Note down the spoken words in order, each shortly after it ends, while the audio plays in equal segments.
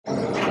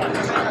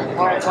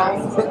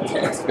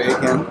It's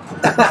bacon.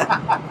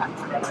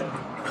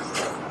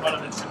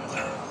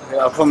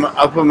 Yeah,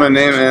 I'll put my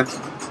name in.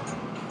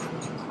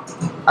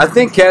 I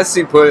think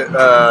Cassie put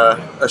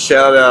a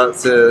shout out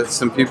to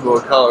some people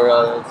in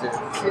Colorado too.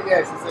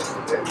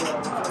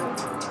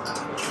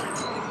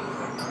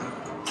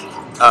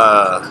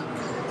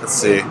 Let's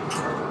see.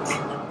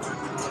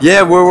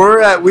 Yeah, where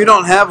we're at, we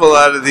don't have a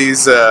lot of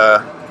these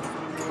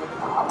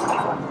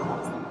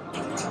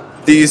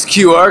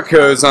QR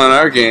codes on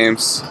our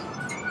games,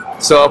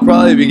 so I'll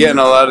probably be getting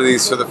a lot of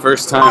these for the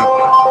first time.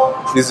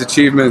 These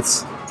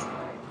achievements.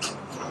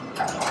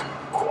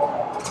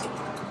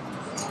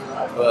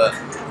 But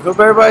hope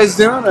everybody's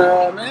doing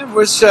man.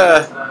 Wish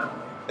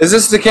is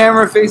this the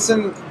camera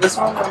facing this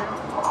one?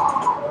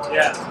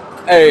 Yeah.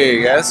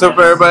 Hey guys, hope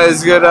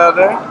everybody's good out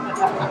there.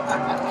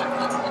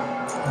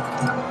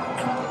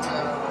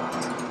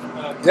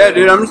 Yeah,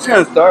 dude, I'm just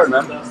gonna start,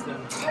 man.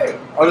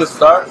 I'll just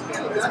start.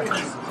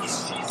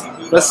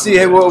 Let's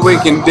see what we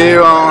can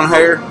do on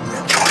here.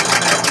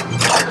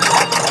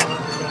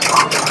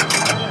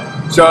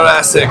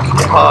 Jurassic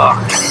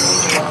Park.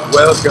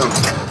 Welcome.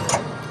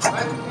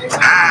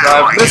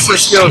 I missed the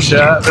skill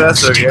shot, but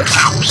that's okay.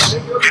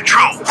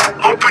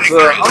 So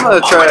I'm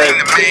gonna try.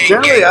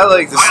 Generally, I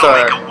like to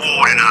start.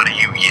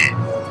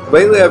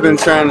 Lately, I've been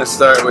trying to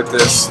start with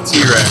this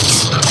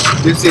T-Rex.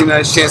 Gives you a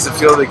nice chance to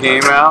feel the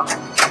game out.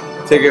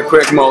 Take a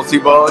quick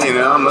multi-ball, you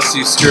know, unless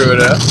you screw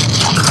it up.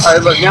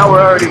 Alright, look, now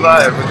we're already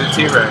live with the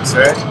T-Rex,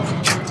 right?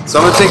 So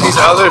I'm gonna take these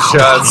other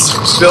shots,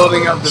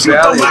 building up the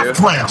value.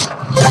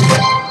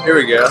 Here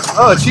we go.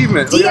 Oh,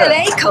 achievement.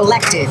 DNA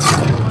collected.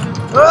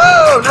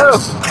 Oh, no!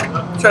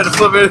 Tried to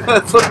flip it,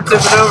 tip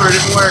it over, it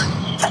didn't work.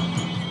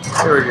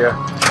 Here we go.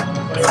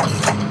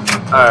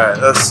 Alright,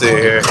 let's see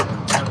here.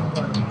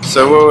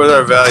 So what was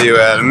our value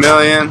at? $1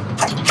 million?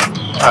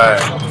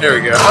 Alright, here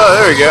we go. Oh,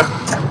 there we go.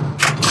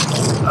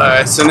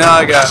 Alright, so now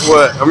I got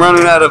what? I'm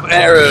running out of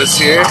arrows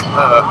here.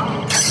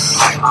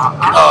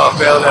 Oh,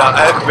 bailed out.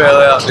 I had to bail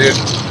out, dude.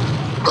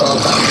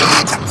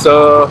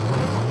 So,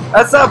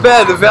 that's not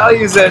bad. The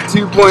value's at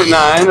 2.9.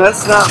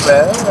 That's not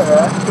bad.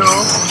 Alright,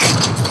 cool.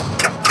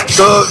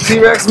 So,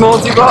 T-Rex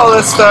multi-ball,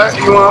 let's start.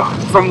 You want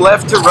from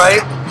left to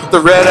right, the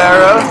red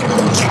arrow.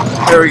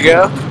 There we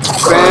go.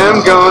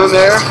 Bam, going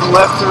there, from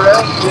left to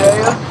right.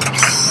 Yeah.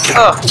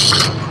 Oh,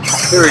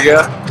 here we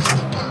go.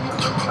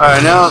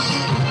 Alright, now,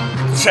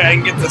 try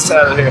and get this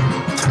out of here.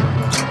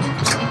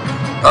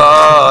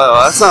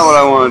 Oh, that's not what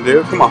I want to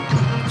do. Come on.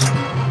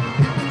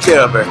 Get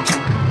up here.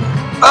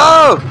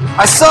 Oh!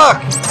 I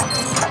suck!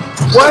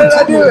 Why did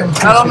I do it?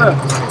 I don't know.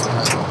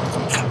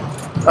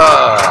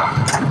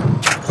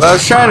 What I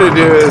was trying to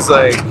do is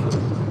like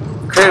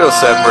cradle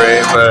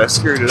separate, but I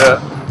screwed it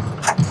up.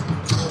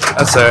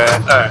 That's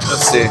alright. Alright,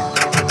 let's see.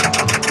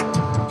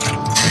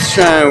 Let's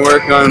try and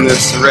work on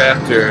this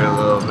raptor a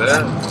little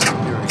bit.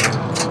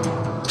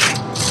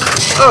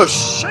 Oh,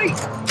 shit!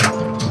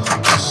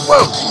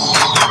 Whoa!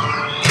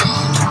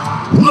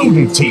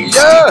 Loading team,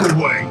 yeah!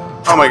 away.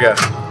 Oh my god.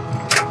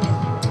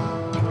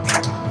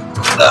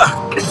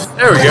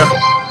 There we go.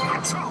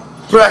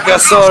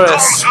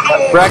 Brachiosaurus.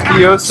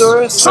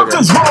 Brachiosaurus?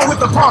 Something's wrong with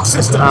the Park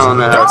system. I don't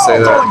know how to say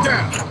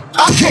that.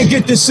 I can't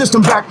get this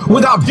system back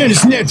without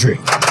Dennis Nedry.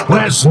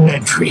 Where's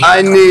Nedry?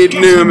 I need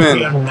Newman.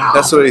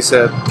 That's what he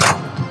said.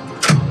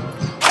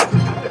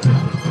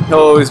 He'll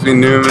always be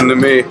Newman to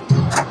me.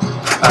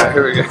 Alright,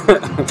 here we go.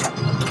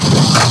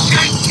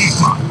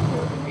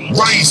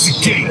 Raise the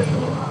gate.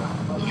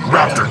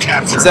 Raptor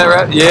capture. Is that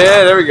right?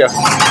 Yeah, there we go.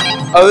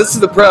 Oh, this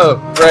is the pro.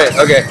 Right,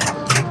 okay.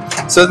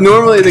 So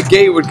normally the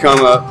gate would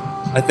come up,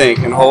 I think,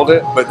 and hold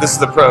it, but this is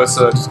the pro,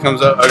 so it just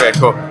comes up. Okay,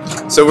 cool.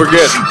 So we're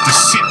good.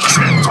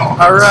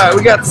 Alright,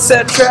 we got the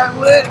set trap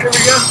lit. Here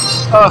we go.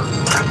 Oh.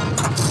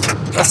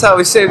 That's how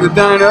we save the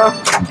dino.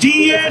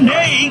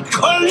 DNA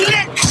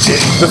collected.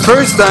 The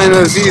first dino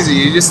is easy.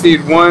 You just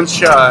need one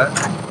shot.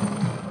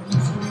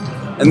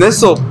 And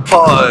this will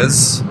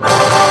pause.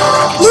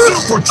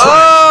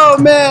 Oh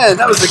man,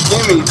 that was a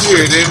gimme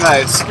too, dude.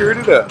 I screwed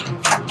it up.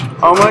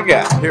 Oh my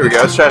god. Here we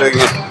go. Let's try it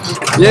again.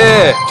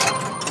 Yeah.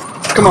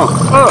 Come on.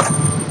 Oh.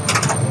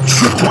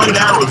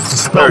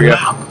 There we go.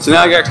 So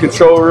now I got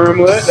control room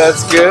lit.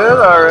 That's good.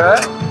 All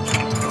right.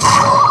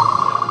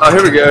 Oh,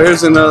 here we go.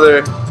 Here's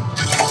another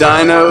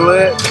dino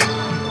lit.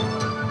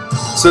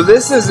 So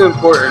this is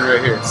important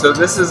right here. So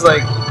this is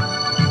like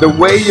the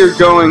way you're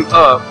going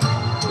up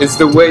is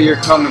the way you're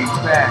coming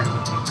back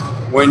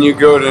when you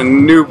go to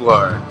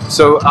Nublar.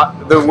 So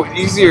the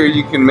easier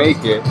you can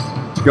make it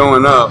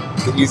going up,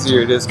 the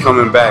easier it is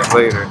coming back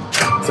later.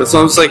 So it's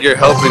almost like you're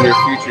helping your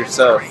future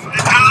self.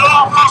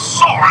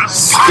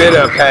 Spit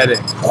up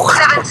paddock.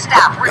 7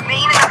 staff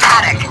remain in the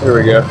paddock. Here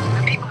we go.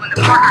 The people in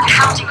the park are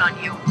counting on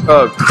you.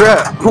 Oh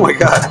crap! Oh my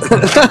god!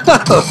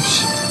 Oh,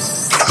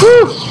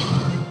 whew.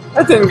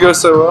 That didn't go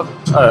so well.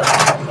 All right.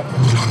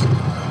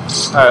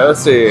 All right.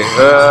 Let's see.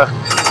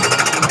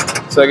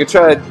 So I could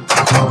try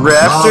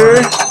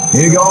Raptor.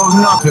 Here goes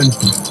nothing.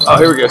 Oh,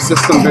 here we go.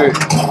 System boot.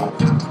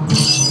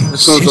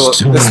 This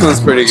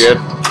one's pretty good.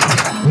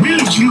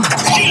 Will you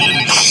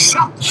please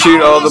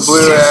Shoot all the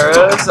blue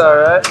arrows. All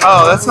right.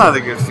 Oh, that's not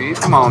a good feat.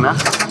 Come on now.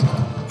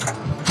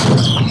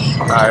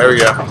 All right, here we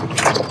go.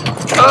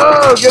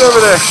 Oh, get over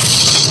there.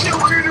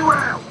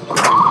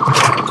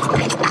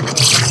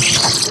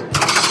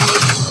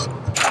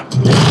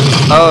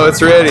 Oh,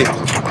 it's ready.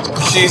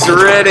 She's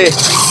ready.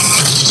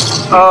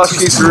 Oh,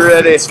 she's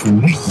ready.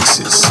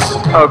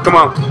 Oh, come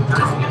on.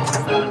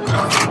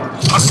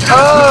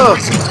 Oh,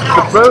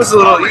 the throw's a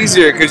little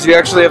easier because you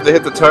actually have to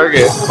hit the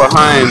target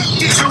behind.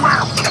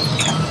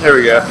 There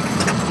we go.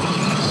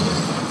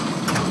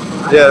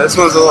 Yeah, this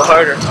one's a little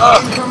harder. Oh.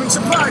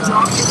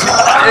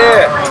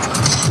 Yeah.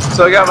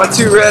 So I got my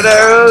 2 red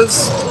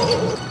arrows.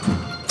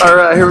 All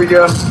right, here we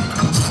go.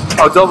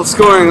 Oh, double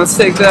scoring. Let's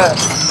take that.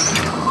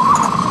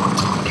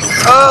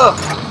 Oh.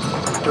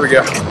 Here we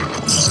go.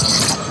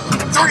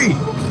 3,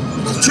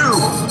 2,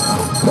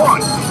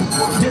 1.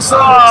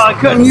 Oh, I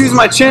couldn't use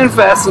my chin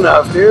fast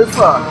enough, dude.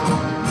 Fuck.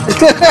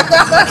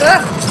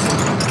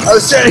 I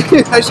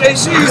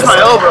should use my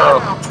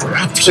elbow.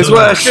 Is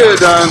what I should have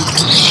done.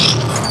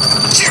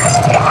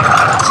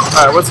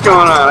 Alright, what's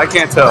going on? I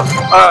can't tell.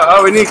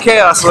 Oh, we need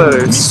chaos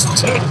letters.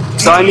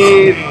 So I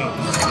need...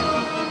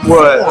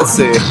 What? Let's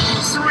see.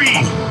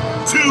 3,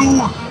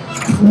 2,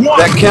 1.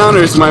 That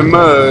counters my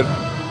mode.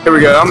 Here we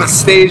go. I'm going to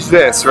stage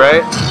this,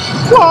 right?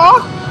 So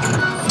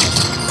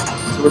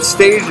we're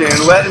staging,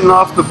 letting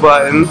off the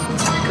button,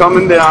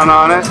 coming down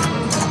on it.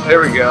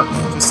 There we go.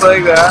 Just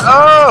like that.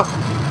 Oh!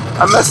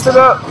 I messed it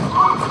up.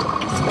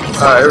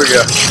 Alright, here we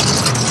go.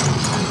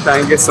 Try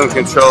and get some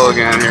control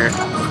again here.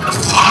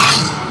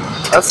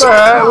 That's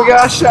alright, we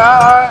got a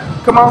shot. Alright,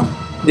 come on.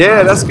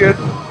 Yeah, that's good.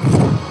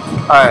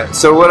 Alright,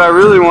 so what I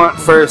really want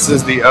first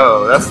is the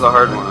O. That's the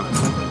hard one.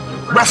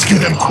 Rescue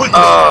them quickly.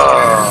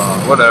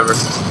 Oh, whatever.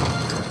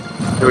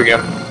 Here we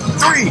go.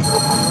 3,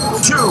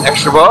 2,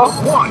 Extra ball.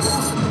 1.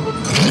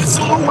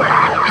 Missile away.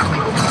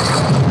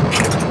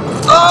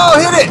 Oh,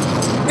 hit it!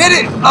 Hit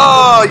it!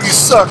 Oh, you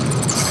suck.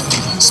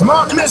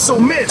 Smart missile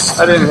miss.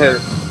 I didn't hit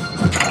it.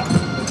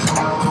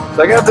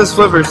 So I got this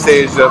flipper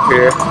staged up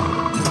here.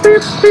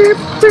 Beep, beep,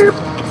 beep.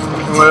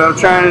 And what I'm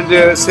trying to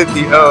do is hit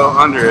the O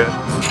under it,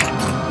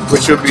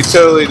 which would be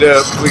totally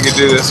dope if we could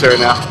do this right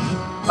now.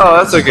 Oh,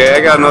 that's okay.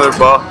 I got another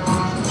ball.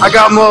 I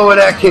got more where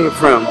that came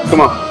from.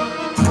 Come on.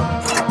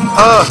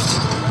 Oh,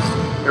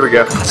 here we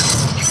go.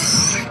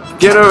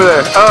 Get over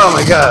there. Oh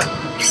my god.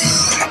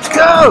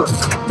 Go!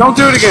 Don't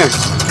do it again.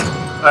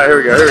 Alright, here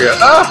we go. Here we go.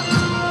 Oh!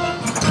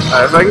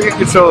 Alright, if I can get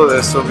control of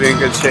this, we'll be in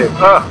good shape.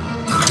 Oh!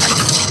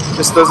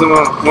 Just doesn't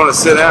want to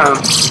sit down.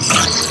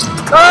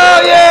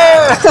 Oh,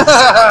 yeah!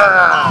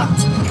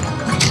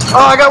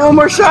 Oh, I got one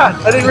more shot.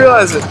 I didn't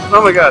realize it.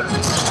 Oh, my God.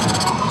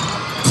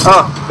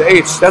 Oh, the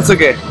H. That's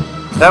okay.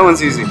 That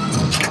one's easy.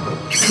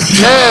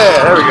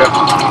 Yeah, there we go.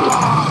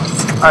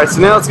 Alright, so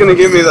now it's going to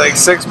give me like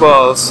 6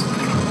 balls.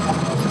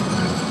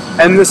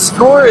 And the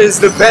score is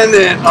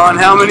dependent on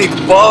how many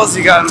balls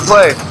you got in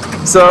play.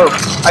 So,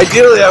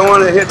 ideally, I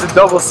want to hit the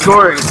double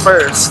scoring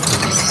first.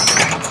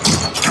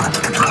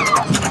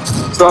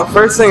 So,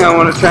 first thing I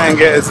want to try and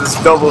get is this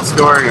double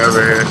scoring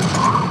over here.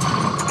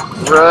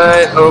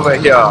 Right over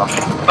here. Oh,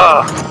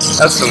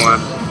 that's the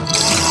one.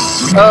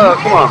 Oh,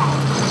 come on.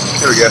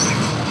 Here we go.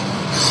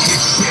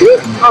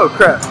 Oh,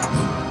 crap.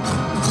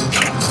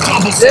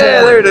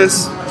 Yeah, there it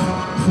is.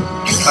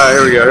 Alright,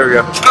 here we go, here we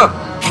go. Oh!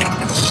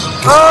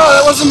 Oh,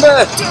 that wasn't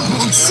bad.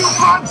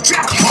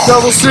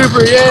 Double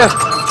super, yeah.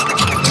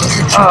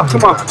 Oh,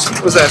 come on.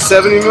 What was that,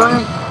 70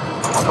 million?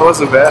 That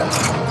wasn't bad.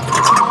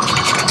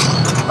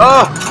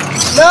 Oh,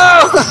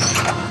 no!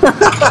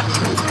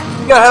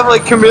 You gotta have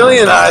like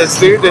chameleon eyes,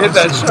 dude, to hit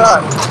that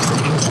shot.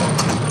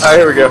 Alright,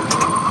 here we go.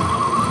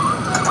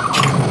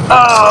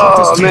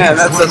 Oh, man,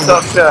 that's a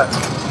tough shot.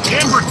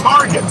 Amber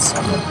targets.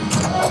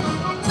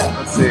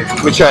 Let's see.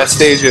 Let me try to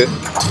stage it.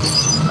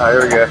 Alright,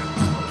 here we go.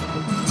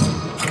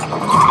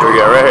 Here we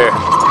go, right here.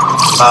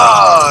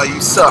 Oh,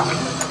 you suck.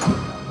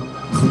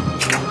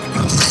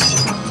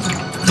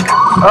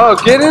 Oh,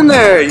 get in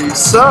there, you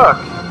suck.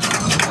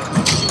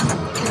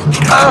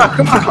 Ah,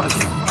 come on.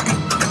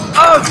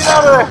 Oh, get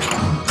out of there.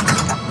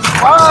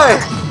 Why?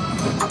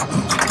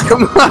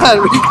 Come on, what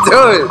are you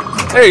doing?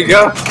 There you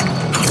go.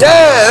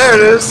 Yeah, there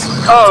it is.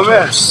 Oh,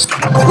 man.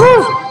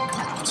 Woo!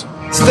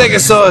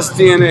 Stegosaurus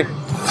DNA.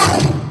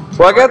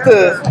 Well, I got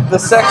the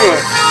second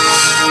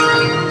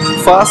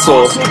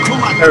fossil.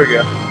 There we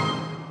go.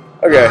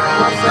 Okay.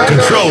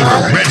 Control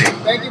room ready.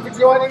 Thank you for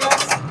joining us.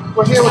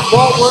 We're here with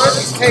Walt Wood.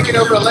 He's taking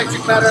over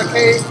Electric Matter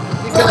Arcade.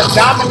 He's going to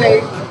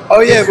dominate Oh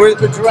yeah, we're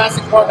the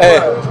Jurassic Park Hey,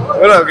 world.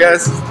 what up,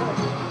 guys?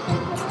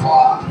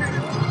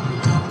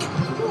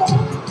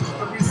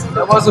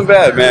 That wasn't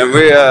bad, man.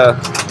 We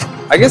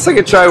I guess I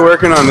could try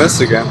working on this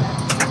again.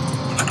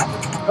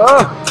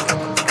 Oh,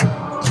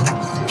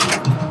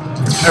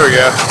 there we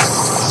go.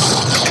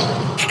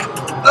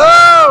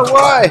 Oh,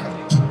 why?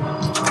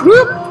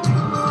 Whoop.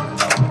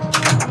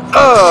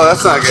 Oh,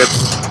 that's not good.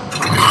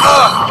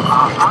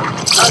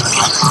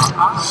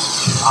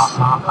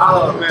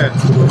 Oh man.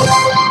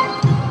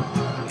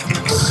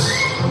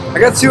 I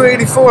got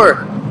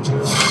 284.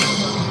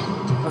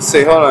 Let's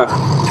see, hold on.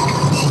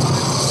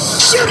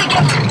 Shoot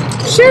again.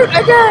 Shoot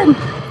again!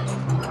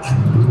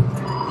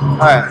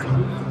 Alright.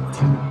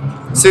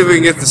 See if we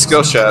can get the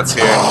skill shots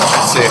here.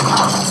 Let's see.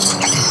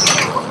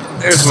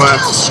 There's one.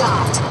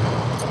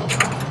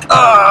 Oh!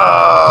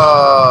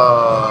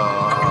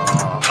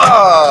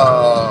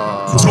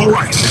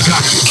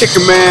 Kick a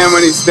man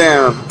when he's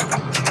down.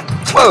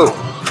 Whoa!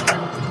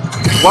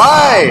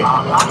 Why?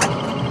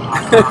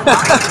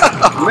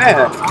 Oh,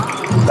 man,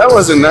 that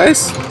wasn't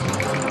nice.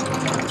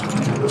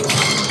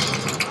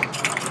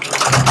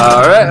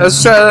 Alright,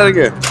 let's try that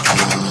again.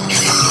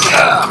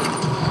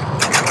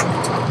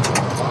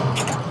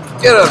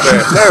 Get up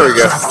there. There we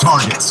go.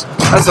 Targets.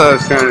 That's what I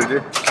was trying to do.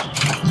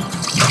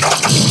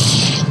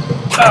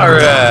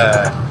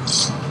 Alright.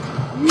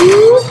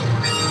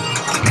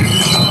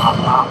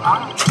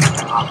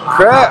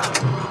 Crap.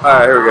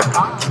 Alright, here we go.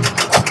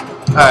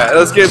 Alright,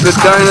 let's get the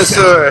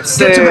dinosaur Get to the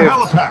saved.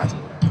 helipad.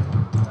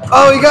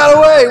 Oh, he got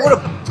away! What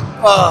a...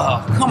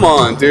 Oh, come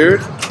on,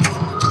 dude.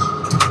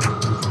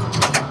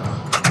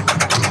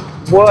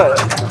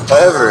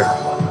 Whatever.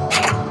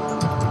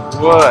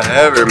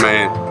 Whatever,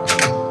 man.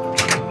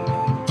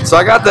 So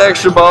I got the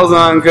extra balls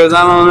on because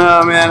I don't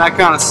know, man. I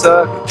kind of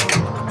suck.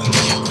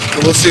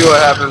 But we'll see what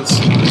happens.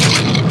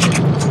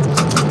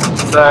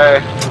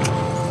 Sorry.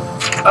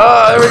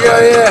 Oh, there we go,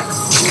 yeah.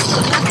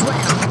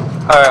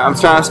 Alright, I'm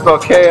trying to spell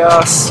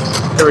chaos.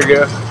 Here we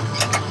go.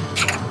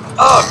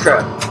 Oh,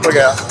 crap. Look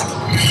out.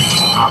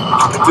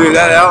 Dude,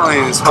 that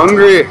outlane is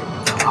hungry.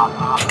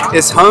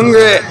 It's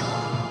hungry.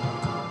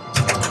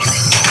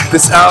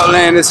 This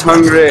outland is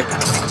hungry.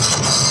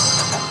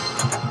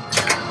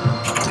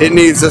 It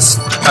needs a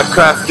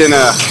craft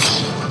dinner.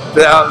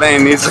 The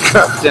outlane needs a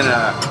craft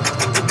dinner.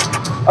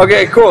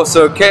 Okay, cool.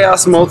 So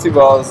Chaos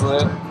Multi-Ball is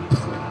lit.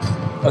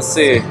 Let's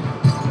see.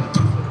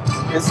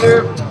 Is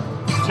there... do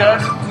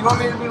you want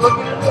me to be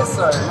looking at this?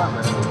 Sorry, my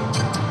bad.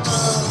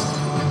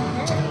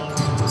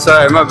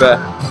 Sorry, my bad.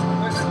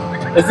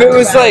 If it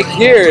was like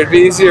here, it'd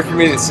be easier for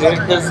me to see it.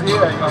 Because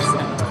here I can see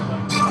it.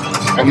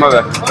 Oh, my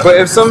bad. But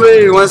if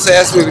somebody wants to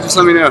ask me, just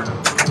let me know.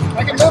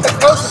 I can move it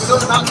closer to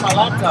move it out to my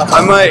laptop.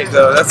 I might,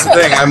 though. That's the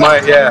thing. I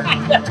might, yeah.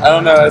 I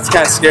don't know. It's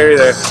kind of scary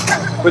there.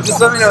 But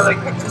just let me know.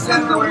 Like, just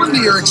let me know When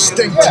you're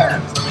extinct.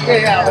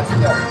 Yeah, let's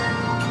go.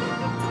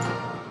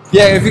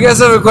 Yeah, if you guys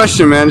have a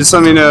question, man, just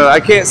let me know. I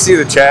can't see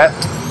the chat,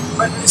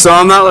 so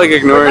I'm not like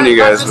ignoring you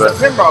guys. But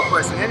Just a pinball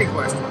question, any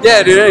question.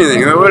 yeah, dude,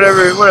 anything,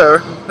 whatever.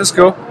 That's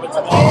cool.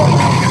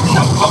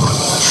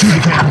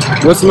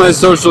 What's my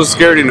social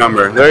security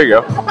number? There you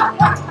go.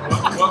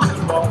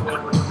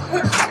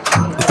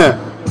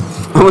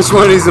 How much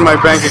money is in my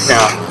bank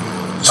account?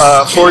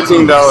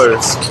 $14.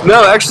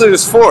 No, actually,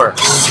 there's $4.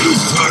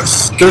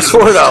 There's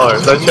 $4.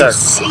 I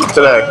checked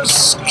today.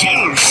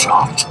 Skill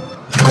shot.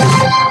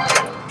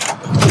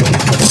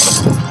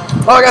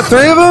 Oh, I got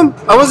 3 of them?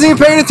 I wasn't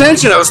even paying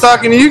attention. I was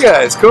talking to you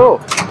guys.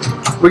 Cool.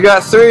 We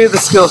got 3 of the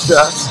skill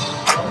shots.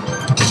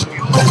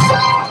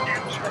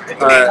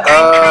 Alright,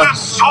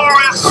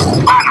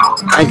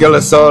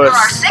 Ankylosaurus.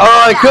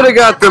 Oh, I could have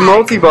got the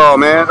multi-ball,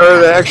 man. Or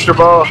the extra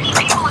ball.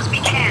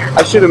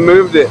 I should have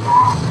moved it.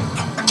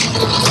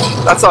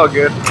 That's all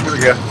good. Here we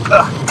go.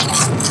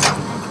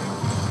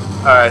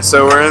 Alright,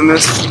 so we're in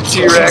this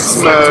T-Rex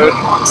mode.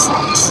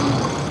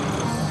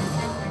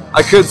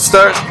 I could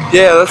start,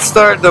 yeah, let's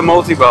start the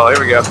multi-ball. Here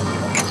we go.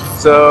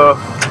 So,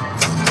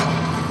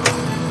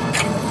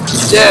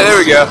 yeah, there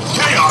we go.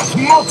 Chaos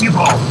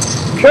multi-ball.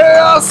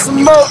 Chaos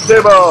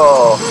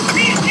multi-ball.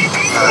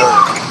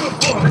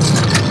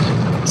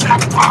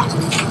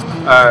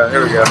 Alright,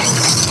 here we go.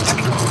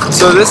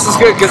 So this is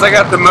good because I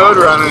got the mode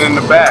running in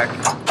the back.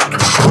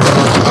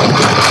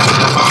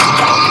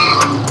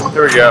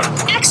 Here we go.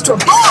 Extra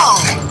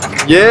ball.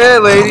 Yeah,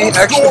 lady,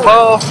 extra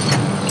ball.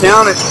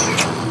 Count it.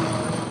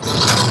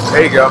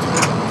 There you go.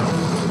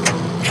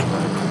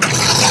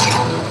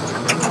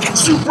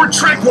 Super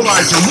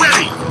tranquilizer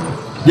ready.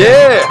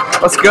 Yeah,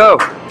 let's go.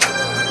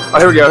 Oh,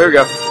 here we go, 3,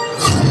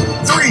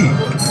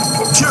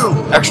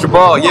 2. Extra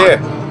ball, yeah.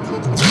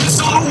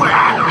 Missile away.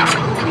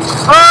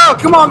 Oh,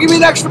 come on, give me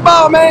an extra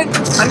ball, man.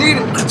 I need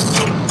it.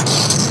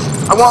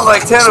 I want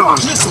like 10 of them.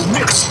 Missile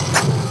miss.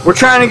 We're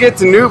trying to get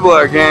to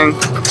Nublar, gang.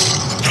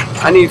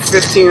 I need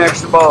 15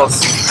 extra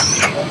balls.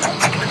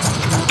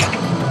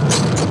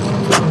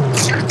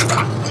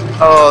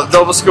 Oh,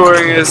 double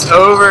scoring is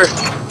over.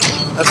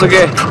 That's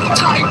okay.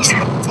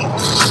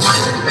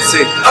 Let's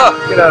see. Oh,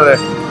 get out of there.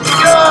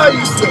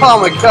 Oh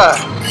my god.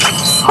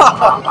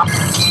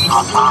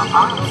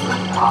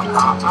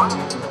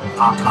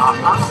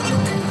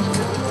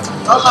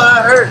 Oh,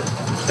 that hurt.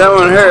 That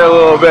one hurt a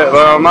little bit,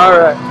 but I'm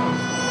alright.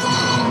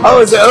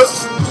 Oh, is it? Oh,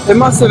 it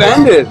must have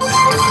ended.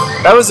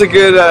 That was a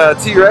good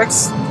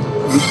T-Rex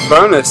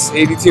bonus.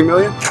 82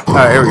 million.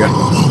 Alright, here we go.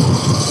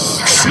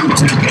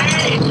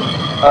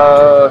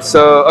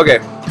 So, okay.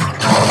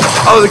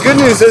 Oh, the good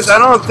news is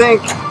I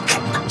think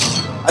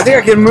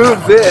I can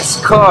move this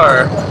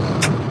car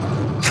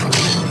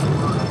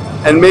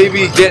and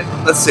maybe get,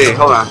 let's see,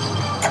 hold on.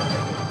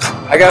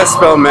 I gotta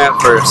spell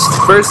map first.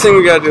 First thing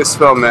we gotta do is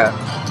spell map.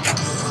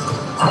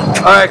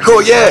 Alright,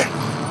 cool, yeah.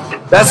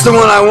 That's the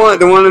one I want,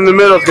 the one in the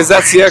middle, because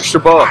that's the extra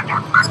ball.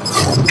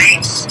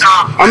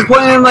 I'm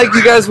playing like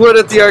you guys would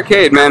at the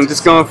arcade, man.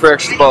 Just going for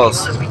extra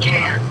balls.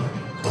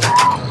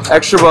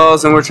 Extra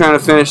balls, and we're trying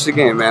to finish the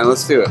game, man.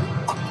 Let's do it.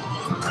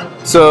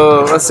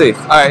 So, let's see.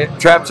 Alright,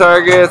 trap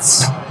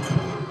targets.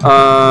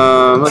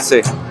 Let's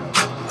see.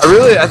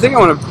 I think I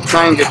want to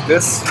try and get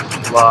this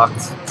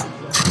locked.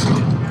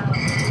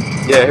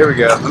 Yeah, here we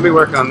go. Let me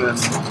work on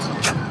this.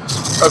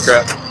 Oh,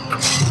 crap.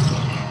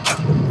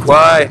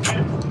 Why?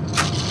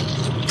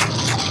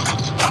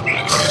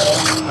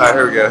 Alright,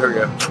 here we go, here we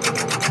go.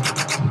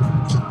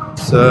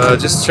 So,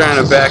 just trying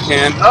to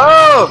backhand.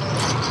 Oh!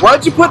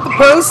 Why'd you put the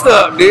post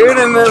up, dude,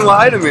 and then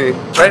lie to me?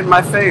 Right in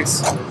my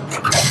face.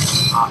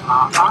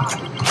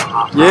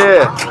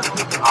 Yeah.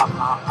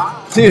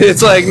 Dude,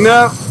 it's like,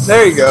 no.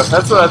 There you go.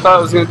 That's what I thought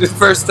I was going to do the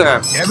first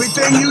time.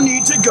 Everything you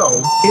need to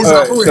go is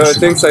Alright, operational. so it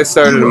thinks I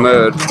started a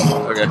mode.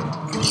 Okay.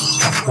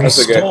 That's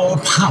okay. Restore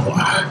power.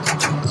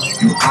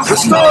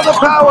 Restore the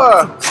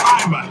power!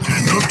 Timer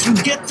handle to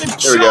get the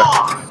There we go.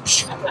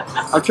 charge.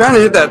 I'm trying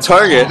to hit that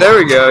target. There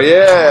we go.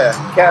 Yeah.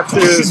 Capture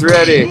is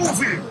ready.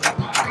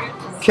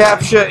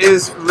 Capture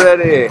is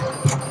ready.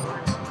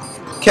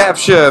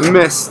 Capture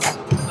missed.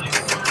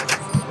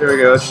 Here we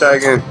go. Let's try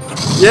again.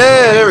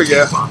 Yeah, there we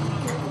go.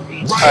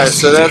 Alright,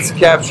 so that's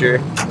capture.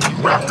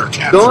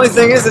 The only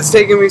thing is, it's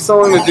taking me so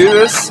long to do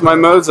this. My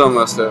mode's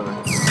almost over.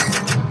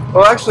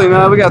 Well, actually,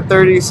 no. We got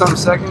 30-something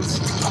seconds.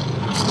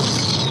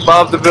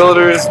 Bob the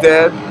Builder is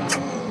dead.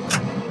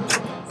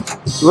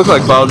 You look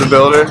like Bob the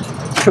Builder.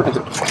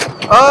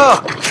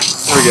 Oh!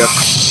 There we go.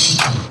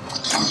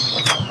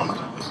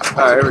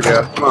 Alright, here we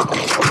go. Come on.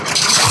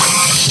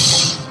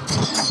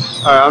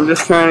 Alright, I'm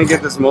just trying to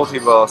get this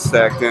multi-ball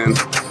stacked in.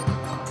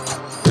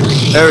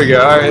 There we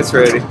go. Alright, it's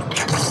ready.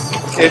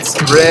 It's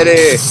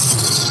ready.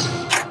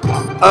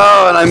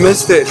 Oh, and I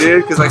missed it,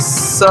 dude, because I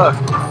suck.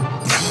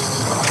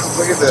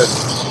 Look at this.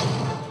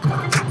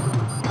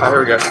 Alright, here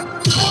we go.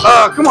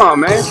 Oh, come on,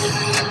 man.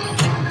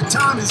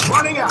 Time is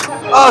running out.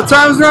 Oh,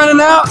 time's running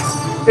out?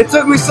 It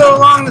took me so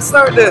long to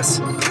start this.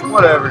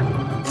 Whatever.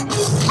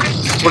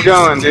 We're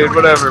going, dude.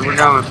 Whatever. We're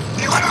going.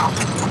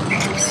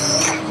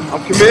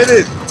 I'm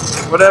committed.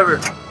 Whatever.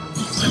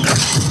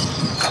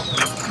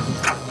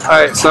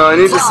 Alright, so I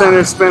need the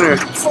center spinner.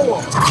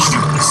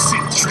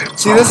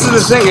 See, this is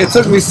the thing. It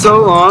took me so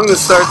long to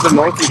start the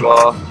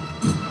multi-ball.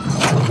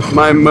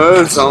 My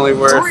mode's only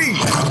worth...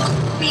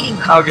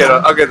 I'll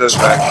get those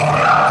back.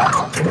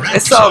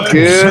 It's all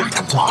good.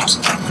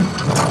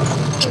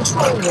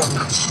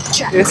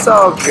 It's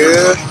all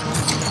good.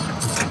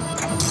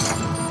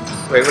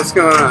 Wait, what's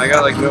going on? I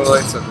got like no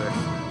lights up there.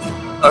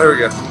 Oh, here we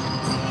go.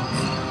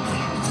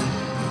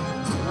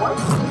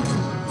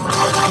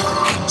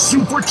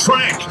 Super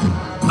Trank.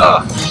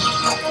 Oh.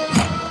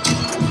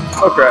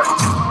 Oh crap.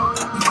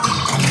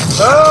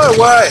 Oh,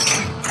 why?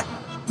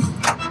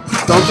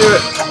 Don't do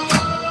it.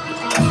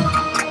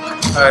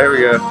 Alright, here we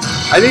go.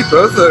 I need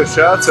both those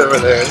shots over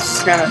there. This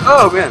is kind of...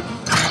 Oh, man.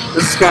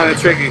 This is kind of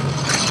tricky.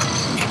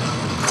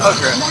 Oh,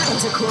 crap. That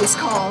was a close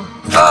call.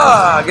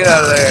 Ah, get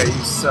out of there.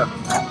 You suck.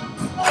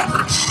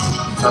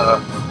 Uh-oh.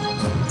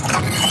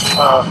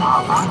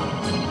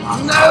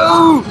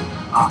 No!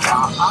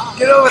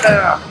 Get over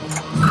there!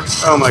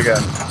 Oh, my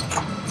God.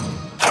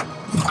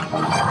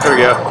 There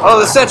we go. Oh,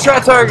 the set try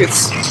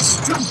targets.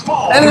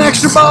 And an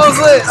extra ball is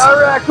lit.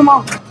 Alright, come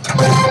on.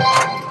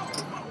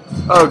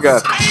 Oh,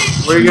 God.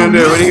 What are you going to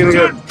do? What are you going to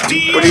do?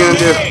 What are you going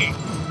to do?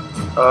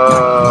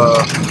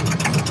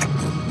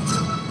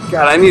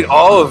 God, I need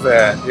all of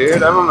that, dude. I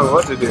don't know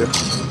what to do.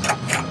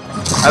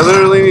 I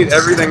literally need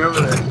everything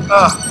over there.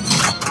 Oh.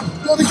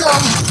 Let it go.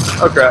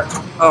 Oh, crap.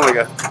 Oh, my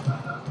God.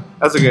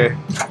 That's okay.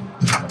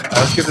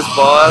 Let's get this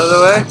ball out of the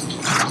way.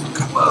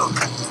 Whoa.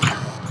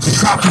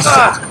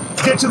 Ah.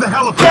 Get to the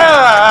helipad.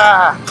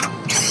 Yeah!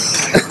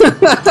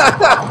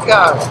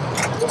 God.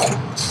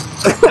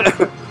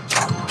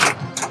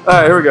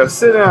 Alright, here we go.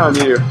 Sit down,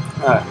 you.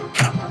 Alright.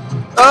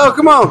 Oh,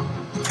 come on.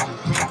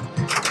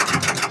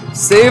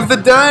 Save the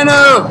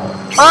dino.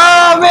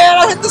 Oh, man,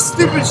 I hit the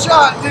stupid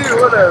shot, dude.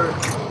 Whatever.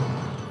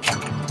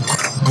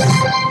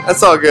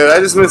 That's all good. I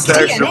just missed the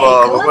extra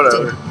ball, but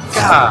whatever.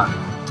 God.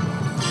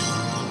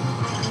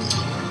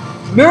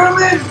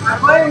 Newman! I'm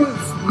playing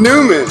with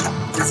Newman.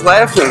 He's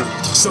laughing.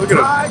 Look at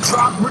him.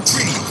 Drop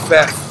retrieve.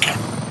 That.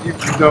 You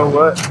know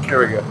what? Here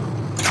we go.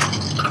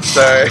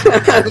 Sorry.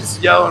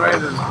 Just yelling right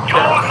at him.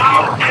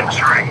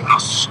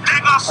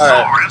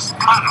 Alright.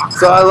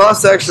 So I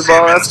lost the extra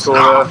ball. That's cool,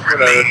 though.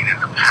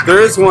 Whatever.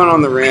 There is one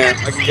on the ramp.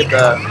 I can get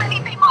that. As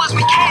many people as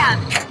we can.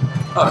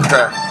 Oh,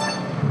 crap.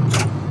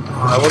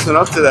 I wasn't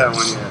up to that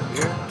one yet,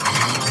 dude.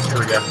 Here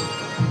we go.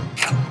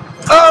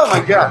 Oh,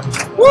 my God.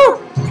 Woo!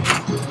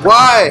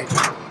 Why?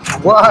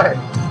 Why?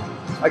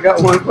 I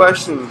got one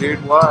question,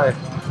 dude. Why?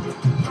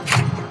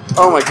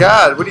 Oh my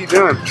God, what are you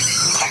doing?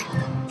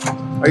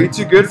 Are you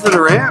too good for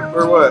the ramp,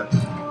 or what?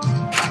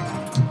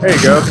 There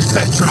you go.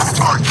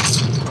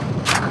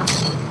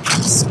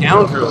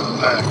 Scoundrel.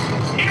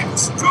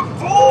 Extra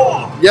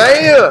ball.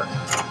 Yeah!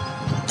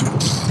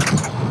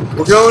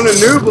 We're going to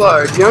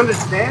Nublar. Do you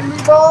understand me,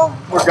 Ball?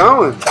 We're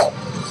going.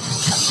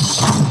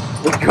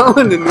 We're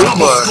going to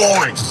Nublar.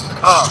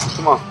 Oh,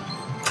 come on.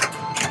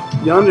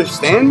 You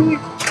understand me?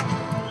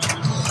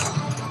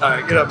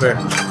 Alright, get up there.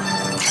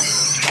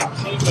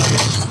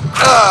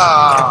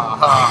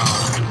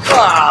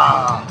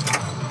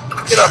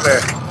 Get up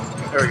there.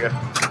 There we go.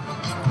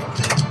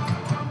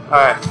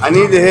 Alright, I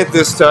need to hit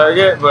this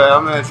target, but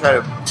I'm going to try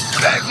to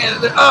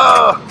backhand it.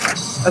 Oh!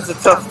 That's a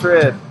tough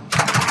thread.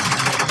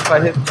 If I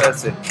hit,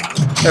 that's it.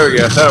 There we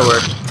go, that'll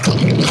work.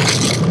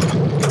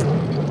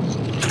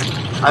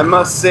 I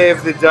must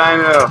save the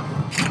dino.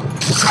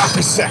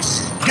 Copy set.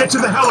 Get to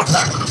the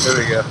helipad. There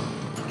we go.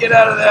 Get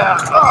out of there.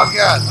 Oh,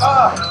 God.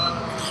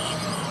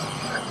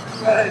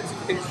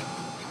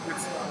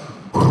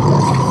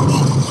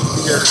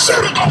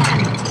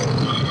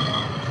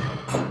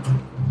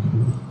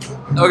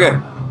 Okay.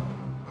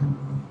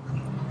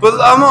 But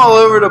I'm all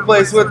over the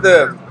place with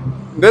the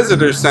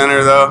visitor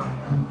center, though.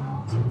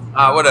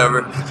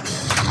 Whatever.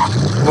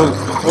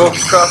 We'll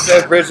cross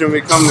that bridge when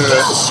we come to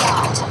it.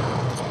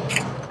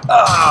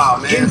 Oh,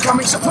 man.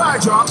 Incoming supply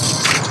drop.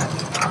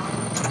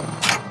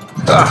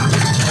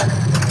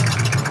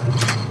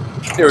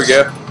 Here we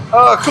go.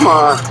 Oh, come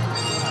on.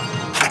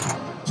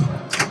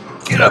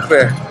 Get up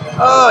there.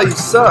 Oh, you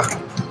suck.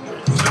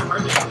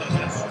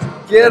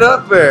 Get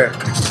up there.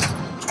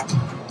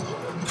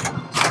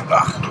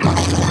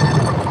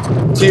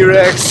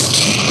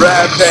 T-Rex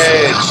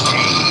Rampage.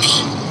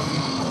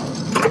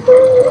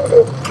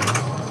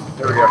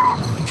 There we go.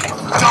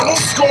 Double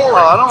score.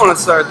 Oh, I don't want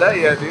to start that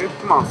yet, dude.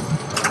 Come on.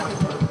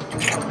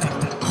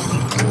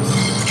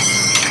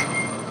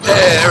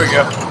 Hey, there we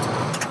go.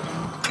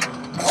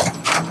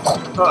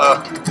 Uh-oh.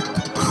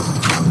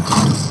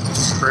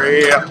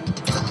 Free up.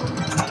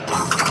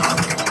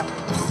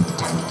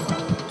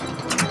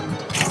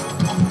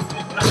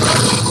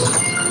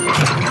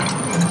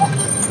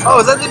 Oh,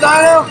 is that the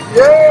dino?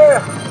 Yeah!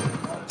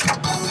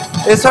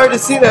 It's hard to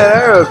see that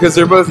arrow because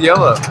they're both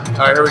yellow.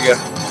 Alright, here we go.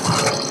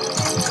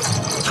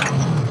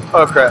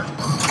 Oh, crap.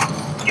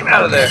 Get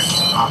out of there.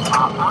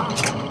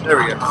 There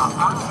we go.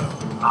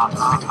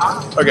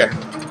 Okay.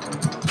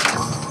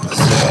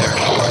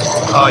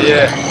 Oh,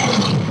 yeah.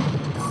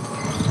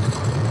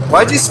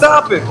 Why'd you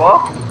stop it,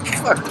 Paul?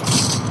 Fuck.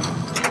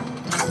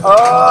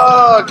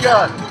 Oh,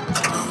 God.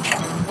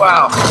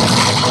 Wow.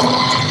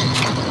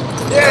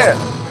 Yeah.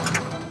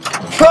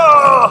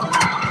 Oh!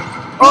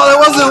 Oh, that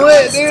wasn't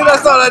lit, dude. I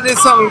thought I did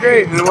something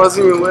great, and it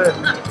wasn't even lit.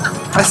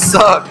 I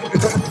suck.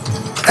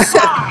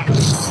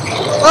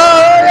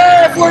 Oh,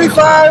 yeah,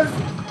 45.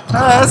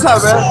 That's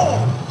not bad.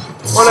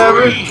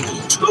 Whatever. I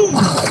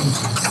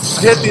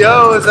hit the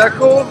O. Is that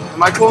cool?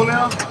 Am I cool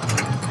now?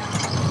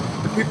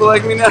 Do people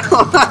like me now?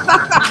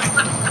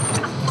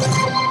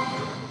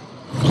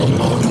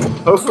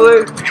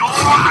 Hopefully.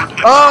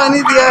 Oh, I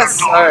need the S.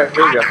 All right,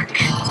 here we go.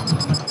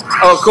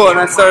 Oh, cool, and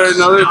I started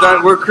another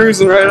time. We're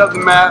cruising right up the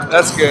map.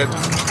 That's good.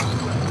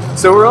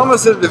 So we're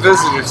almost at the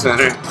visitor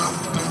center.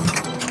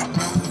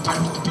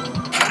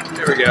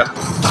 Here we go.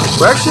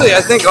 We're actually,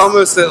 I think,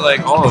 almost at,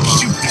 like, all of them.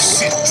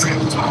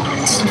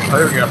 Oh,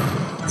 here we go.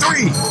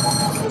 3, 2.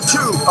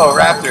 Oh,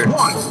 Raptor.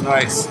 1.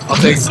 Nice. I'll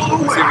take, see if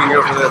we can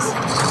go for this.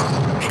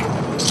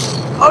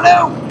 Oh,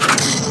 no!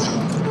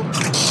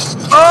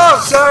 Oh,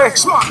 sorry.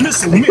 Smart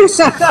missile miss. Is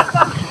it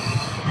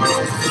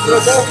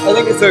okay? I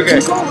think it's okay.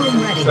 Control room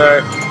ready.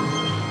 Sorry.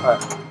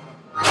 Alright.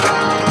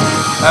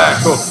 Alright,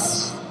 cool.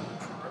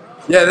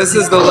 Yeah, this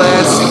is the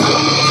last.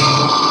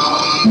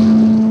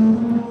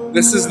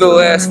 This is the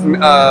last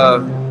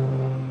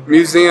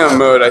museum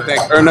mode, I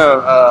think. Or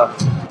no,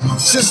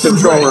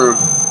 control room.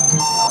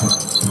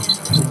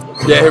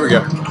 Yeah, here we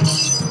go.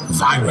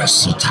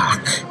 Virus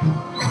attack.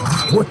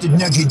 What did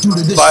Nedry do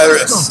to this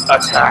Virus system?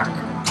 attack.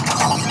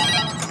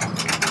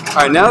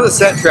 Alright, now the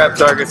set trap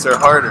targets are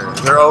harder.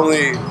 They're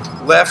only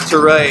left to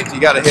right. You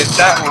gotta hit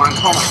that one.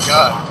 Oh my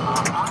god.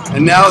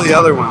 And now the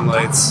other one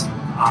lights.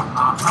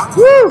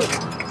 Woo!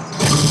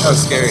 That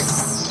was scary.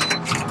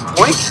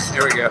 Boink!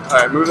 There we go.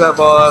 Alright, move that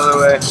ball out of the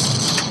way.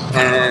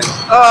 And,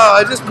 oh,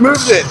 I just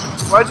moved it.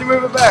 Why'd you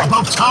move it back?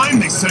 About time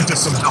they sent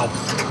us some help.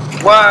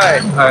 Why?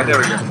 Alright, there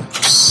we go.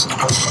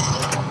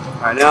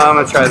 Alright, now I'm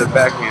gonna try the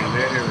backhand.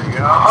 Here we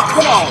go. Oh,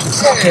 come on!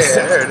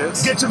 Yeah, there it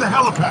is. Get to the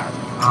helipad.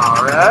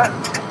 Alright.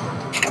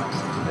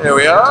 There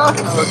we are.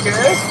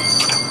 Okay.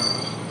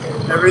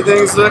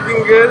 Everything's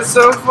looking good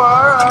so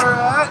far.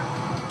 Alright.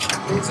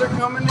 Things are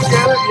coming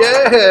together.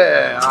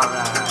 Yeah!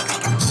 Alright.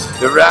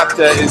 The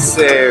Raptor is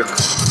saved.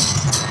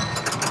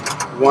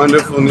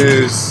 Wonderful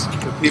news.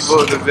 The people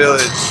of the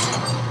village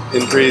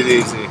can breathe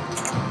easy.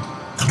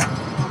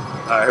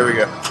 Alright, here we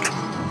go.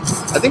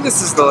 I think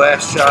this is the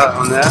last shot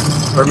on that.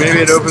 Or maybe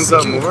it opens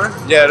up more?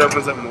 Yeah, it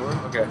opens up more.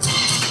 Okay.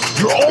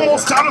 You're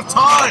almost out of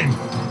time.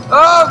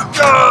 Oh,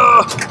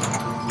 God!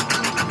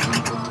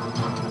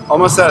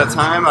 Almost out of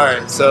time?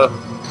 Alright, so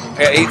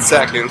I got 8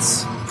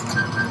 seconds.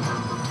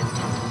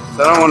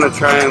 So I don't want to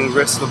try and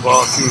risk the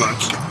ball too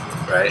much.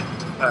 Right?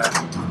 Alright.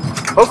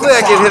 Hopefully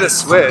I can hit a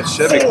switch.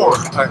 That'd be cool.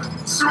 Alright.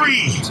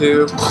 3,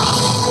 2,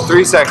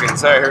 3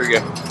 seconds. Alright, here we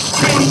go.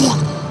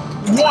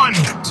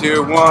 1.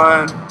 2,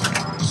 1.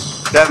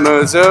 That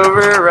mode's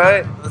over,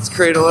 right? Let's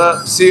cradle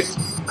up. See,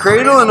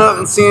 cradling up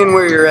and seeing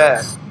where you're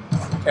at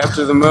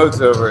after the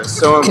mode's over is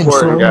so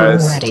important,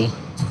 guys. Ready.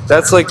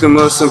 That's like the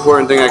most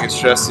important thing I could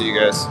stress to you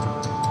guys.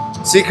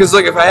 See, because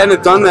like if I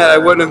hadn't done that, I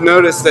wouldn't have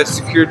noticed that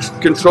secure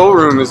control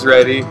room is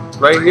ready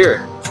right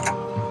here.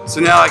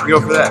 So now I can go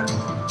for that,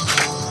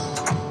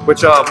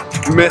 which I'll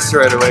miss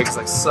right away because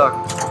I suck.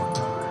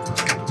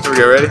 Here we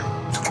go, ready?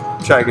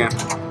 Try again.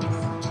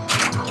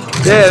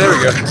 Yeah, there we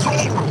go.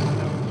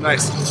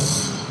 Nice.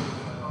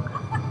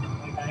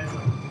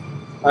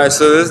 Alright,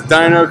 so this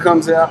dyno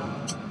comes out.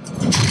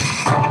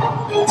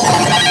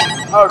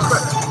 Oh,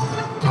 quick.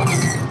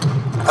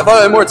 I thought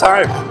I had more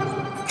time.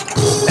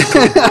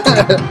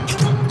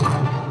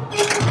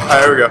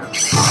 Alright, here we go.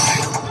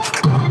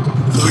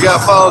 So we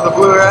gotta follow the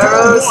blue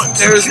arrows.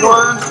 There's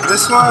one,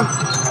 this one.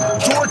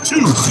 Door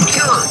 2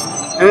 secured.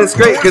 And it's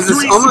great because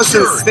it's almost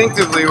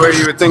instinctively where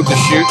you would think to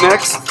shoot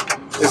next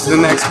is the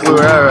next blue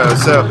arrow.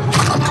 So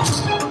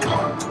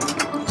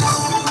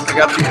I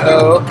got the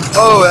O.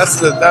 Oh,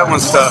 that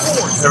one's tough.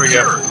 There we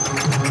go.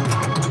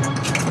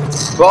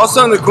 But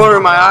also in the corner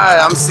of my eye,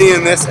 I'm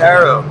seeing this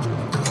arrow.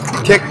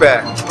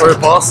 Kickback or a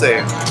ball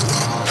save.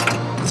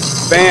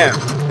 Bam.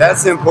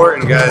 That's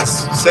important,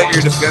 guys. Set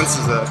your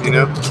defenses up, you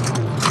know?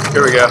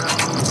 Here we go.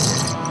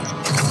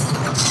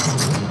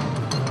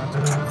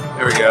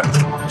 Here we go.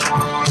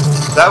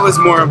 That was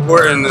more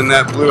important than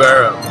that blue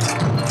arrow.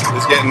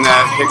 Just getting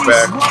that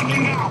kickback.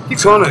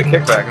 Keeps going to the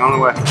kickback. I don't know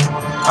why.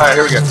 Alright,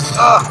 here we go.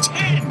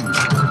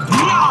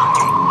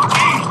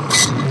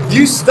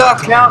 You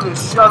stop counting and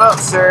shut up,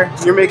 sir.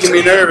 You're making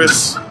me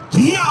nervous. 9.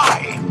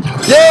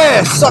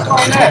 Yeah! Suck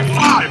on that!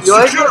 You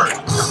like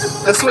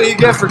it? That's what you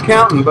get for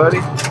counting,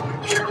 buddy.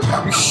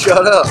 You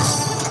shut up.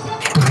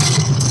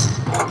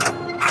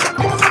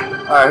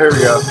 Alright, here we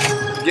go.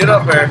 Get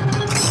up there.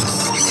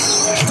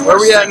 Where are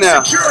we at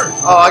now?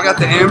 Oh, I got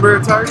the amber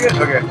target?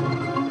 Okay.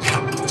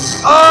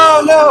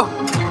 Oh, no!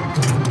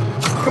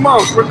 Come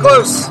on, we're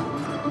close.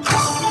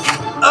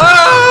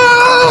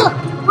 Ah!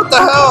 What the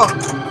hell?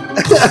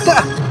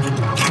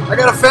 I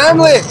got a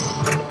family!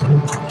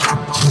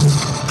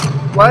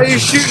 Why are you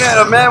shooting at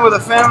a man with a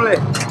family?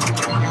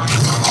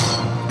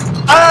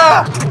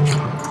 Ah!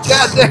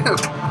 God damn!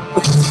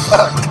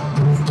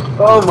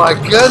 Oh my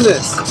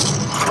goodness!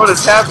 What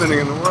is happening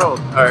in the world?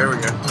 Alright, here we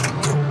go.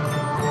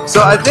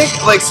 So I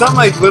think like something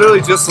I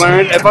literally just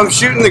learned, if I'm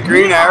shooting the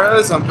green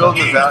arrows, I'm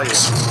building the value.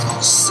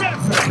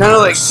 Kind of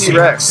like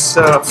T-Rex,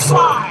 so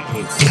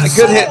I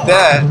could hit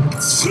that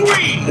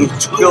and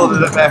build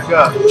it back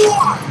up.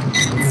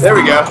 There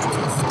we go.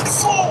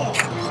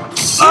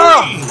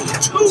 Oh!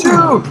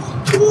 2!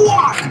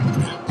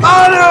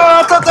 Oh no!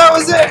 I thought that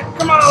was it!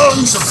 Come on!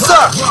 You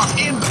suck!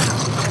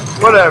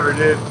 Whatever,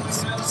 dude.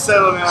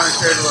 Settle down and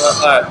cradle up.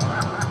 Alright.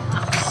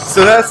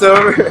 So that's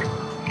over.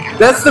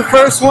 That's the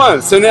first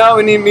one. So now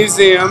we need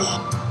museum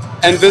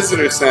and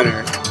visitor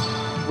center,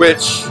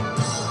 which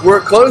we're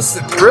close,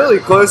 really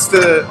close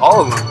to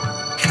all of them.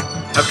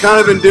 I've kind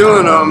of been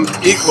doing them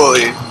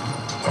equally.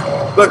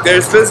 Look,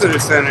 there's visitor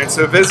center.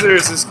 So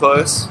visitors is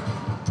close.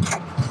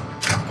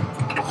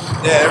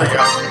 Yeah, there we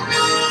go.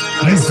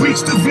 You've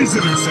reached the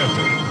visitor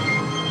center.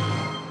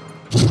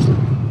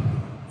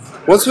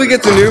 Once we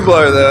get to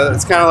Nublar, though,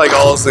 it's kind of like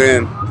all's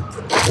in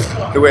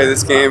the way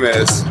this game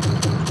is.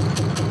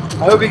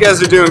 I hope you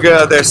guys are doing good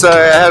out there.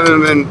 Sorry,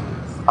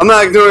 I'm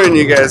not ignoring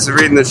you guys. I'm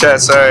reading the chat.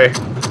 Sorry.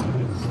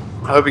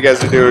 I hope you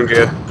guys are doing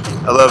good.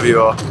 I love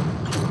you all.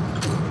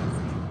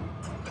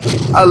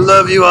 I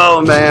love you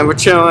all, man. We're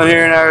chilling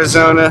here in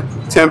Arizona.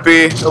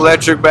 Tempe,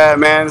 Electric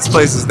Batman. This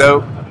place is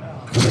dope.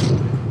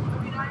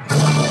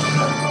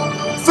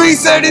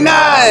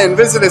 339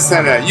 Visitor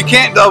Center. You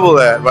can't double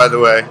that, by the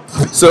way.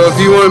 So if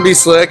you want to be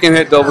slick and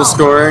hit double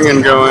scoring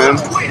and go in,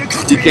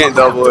 you can't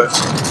double it.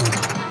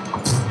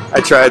 I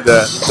tried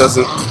that.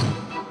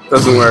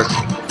 Doesn't work.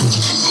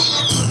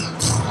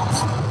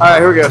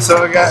 Alright, here we go.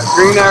 So we got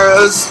green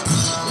arrows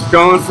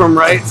going from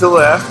right to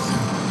left.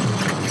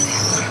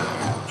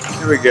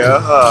 Here we go.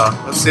 Oh,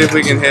 let's see if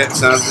we can hit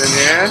something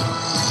here.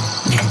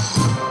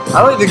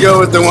 I like to go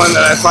with the one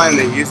that I find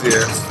the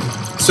easier.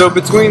 So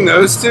between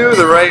those two,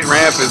 the right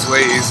ramp is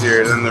way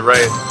easier than the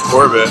right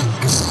orbit.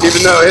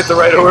 Even though I hit the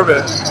right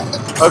orbit.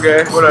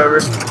 Okay, whatever.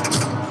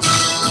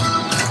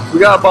 We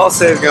got a ball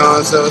save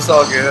going, so it's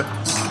all good.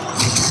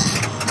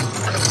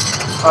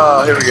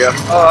 Oh, here we go.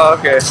 Oh,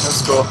 okay,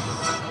 that's cool.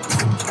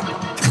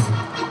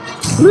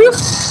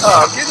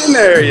 Oh, get in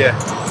there, yeah.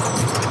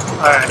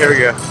 Alright, here we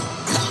go.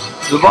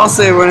 The ball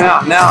save went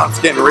out, now it's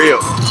getting real.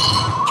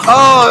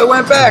 Oh, it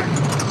went back.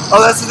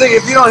 Oh, that's the thing,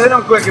 if you don't hit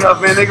them quick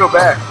enough, man, they go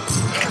back.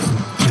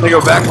 They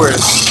go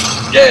backwards.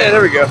 Yeah,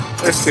 there we go.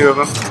 There's 2 of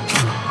them.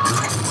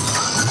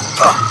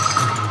 Oh.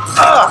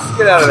 Ah,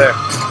 get out of there.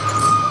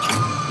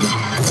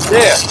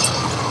 Yeah.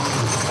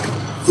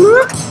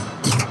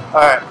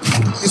 Alright.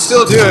 You can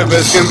still do it, but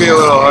it's going to be a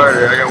little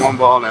harder. I got 1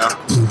 ball now.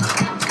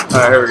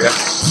 Alright, here we go.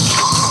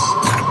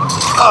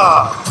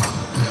 Ah.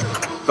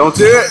 Don't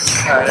do it.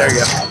 Alright, there we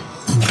go.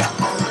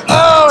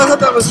 Oh, I thought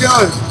that was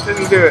going.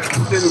 Didn't do it.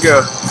 Didn't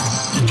go.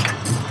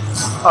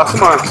 Oh,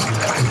 come on.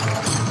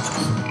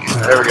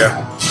 There we go.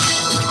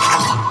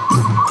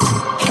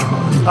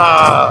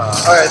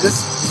 Alright,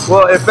 this.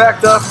 Well, it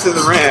backed up to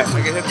the ramp.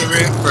 I can hit the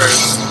ramp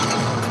first.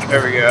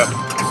 There we go.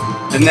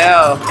 And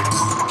now.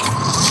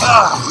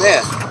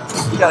 Man.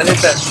 You gotta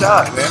hit that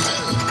shot, man.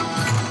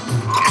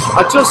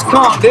 I just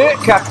can't do it,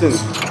 Captain.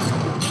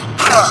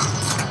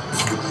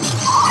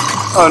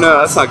 Oh no,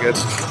 that's not good.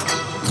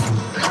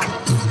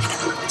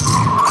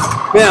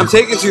 Man, I'm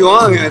taking too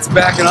long and it's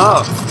backing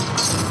off.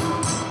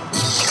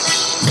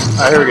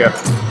 Alright, here we go.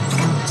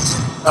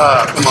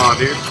 Come on,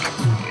 dude.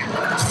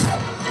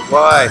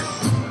 Why?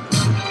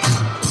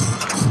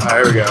 Alright,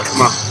 here we go.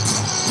 Come on.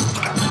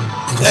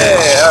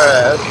 Hey,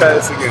 alright, let's try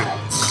this again.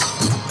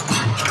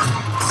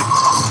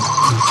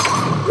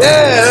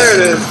 Yeah, there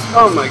it is.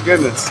 Oh my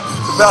goodness.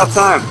 It's about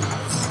time.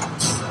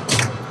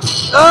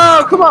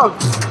 Oh, come on.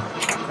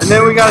 And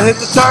then we gotta hit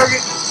the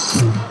target.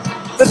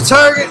 The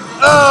target.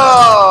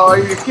 Oh, are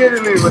you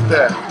kidding me with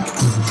that?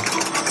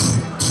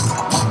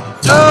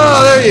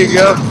 Oh, there you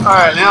go.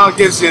 Alright, now it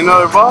gives you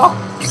another ball.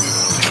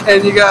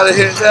 And you gotta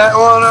hit that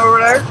one over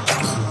there.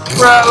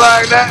 Right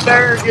like that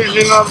there. It gives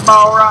you another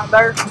ball right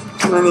there.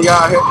 And then you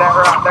gotta hit that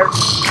right there.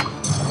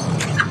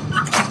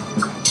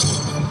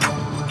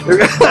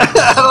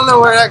 I don't know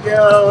where that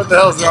goes. What the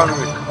hell's wrong with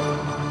me?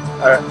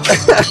 Alright.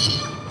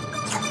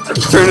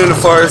 Turn into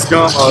Forrest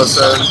Gump all of a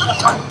sudden.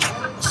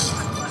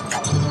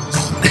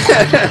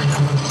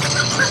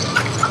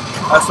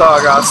 That's all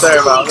I gotta say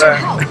about that.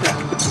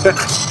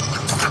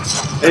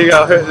 You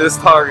gotta hit this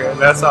target.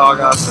 That's all I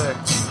gotta say.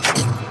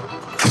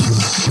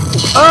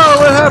 Oh,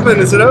 what happened?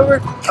 Is it over?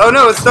 Oh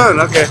no, it's done.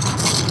 Okay.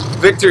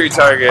 Victory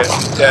target.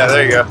 Yeah,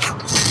 there you go.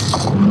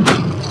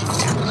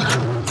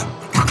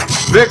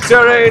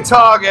 Victory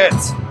target.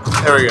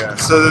 There we go.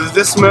 So there's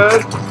this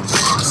mode.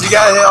 So you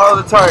gotta hit all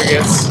the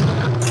targets.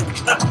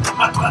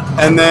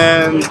 And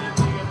then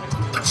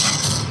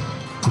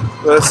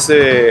let's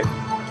see.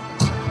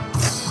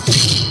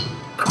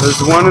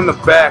 There's one in the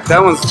back.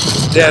 That one's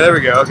there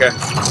we go. Okay.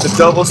 The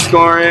double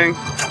scoring.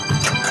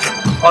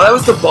 Oh, that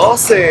was the ball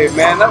save,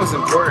 man. That was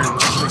important.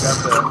 I got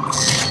that.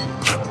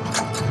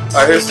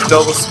 Alright, here's the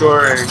double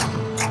scoring.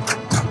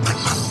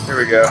 Here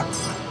we go.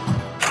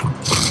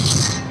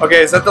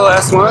 Okay, is that the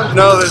last one?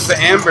 No, there's the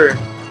amber.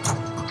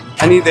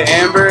 I need the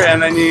amber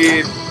and I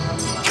need...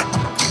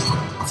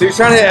 So you're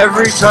trying to hit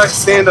every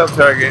stand-up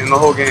target in the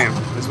whole game,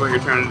 is what you're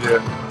trying to do.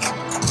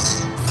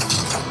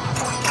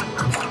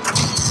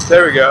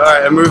 There we go.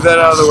 Alright, I moved that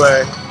out of the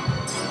way.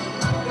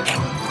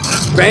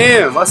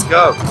 Bam! Let's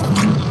go.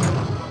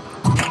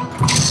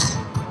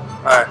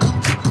 Alright.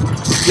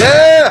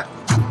 Yeah!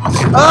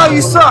 Oh,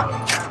 you suck!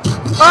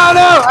 Oh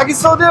no! I can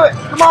still do it!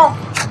 Come on!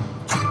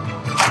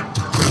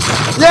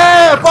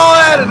 Yeah! Ball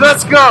at it!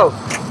 Let's go!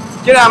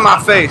 Get out of my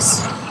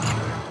face!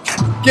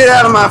 Get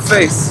out of my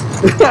face!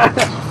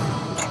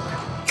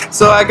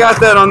 So I got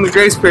that on the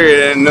grace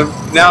period, and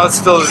now it's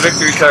still the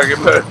victory target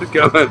mode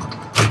going.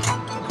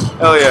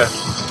 Hell yeah!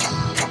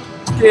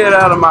 Get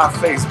out of my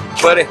face,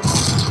 buddy!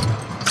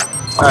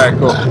 All right,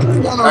 cool.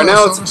 All right,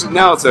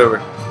 now it's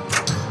over.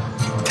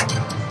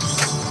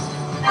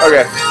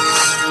 Okay.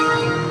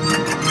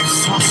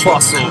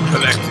 Fossil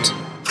collected.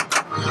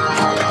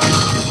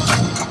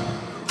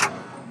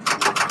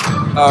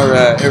 All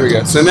right, here we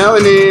go. So now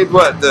we need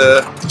what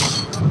the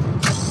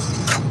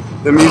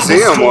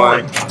museum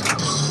one,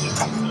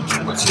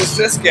 which is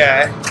this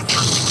guy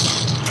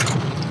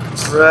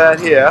right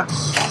here.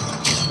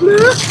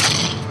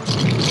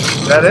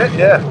 Is that it?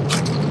 Yeah.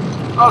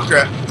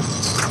 Okay.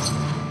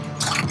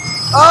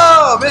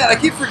 Oh man, I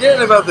keep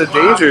forgetting about the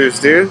dangers,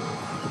 dude.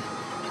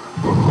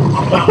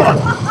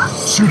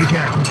 Shoot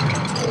again.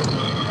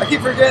 I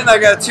keep forgetting I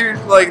got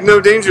no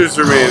dangers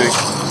remaining.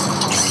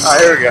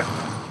 Alright, here we go.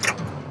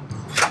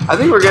 I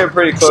think we're getting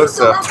pretty close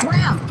though.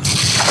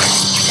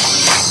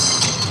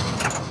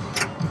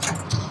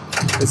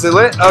 Is it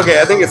lit? Okay,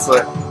 I think it's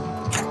lit.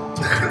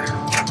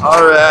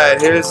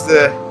 Alright, here's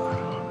the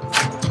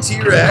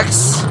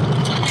T-Rex.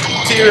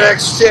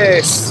 T-Rex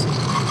chase.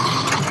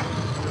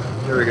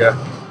 Here we go.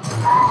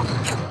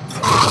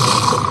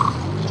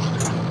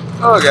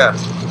 Oh god.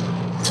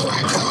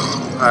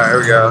 Alright, here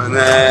we go. And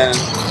then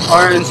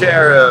orange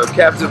arrow,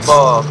 captive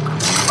ball.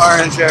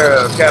 Orange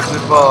arrow,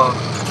 captive ball.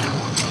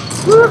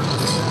 Woo.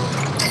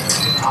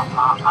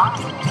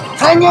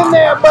 Hang in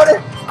there, buddy.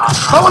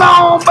 Hold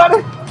on,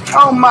 buddy.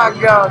 Oh my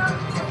god.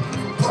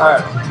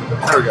 Alright,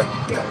 there we go.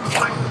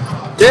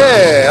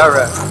 Yeah,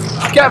 alright.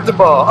 Captive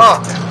ball.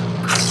 Oh.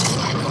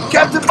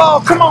 Captive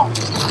ball, come on.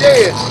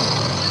 Yeah.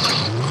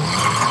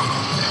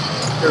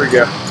 Here we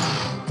go.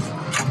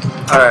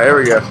 Alright, here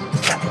we go.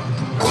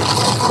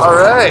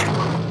 Alright.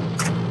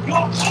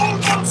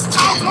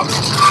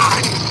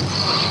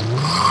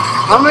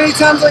 How many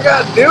times I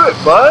gotta do it,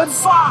 bud?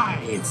 5,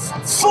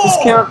 4.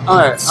 Just count.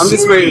 Alright, I'm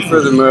just waiting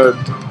for the mode.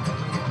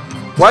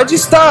 Why'd you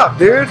stop,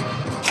 dude?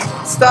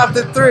 Stopped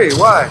at 3.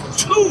 Why?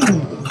 2.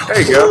 There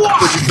you go.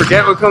 Did you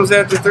forget what comes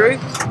after 3?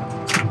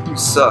 You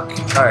suck.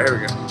 Alright, here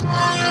we go.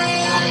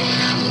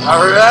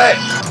 Alright.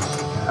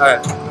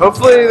 Alright.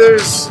 Hopefully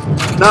there's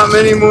not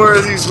many more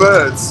of these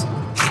modes.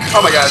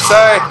 Oh my god,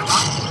 sorry.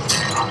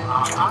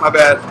 My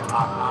bad.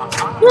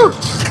 Woo.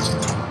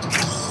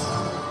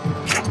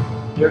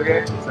 You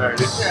okay? Sorry,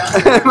 dude.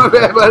 Yeah. My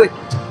bad, buddy.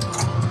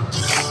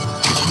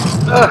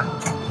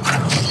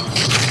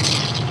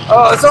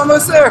 Oh, it's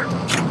almost there.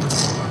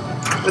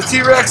 The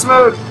T-Rex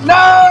mode. No!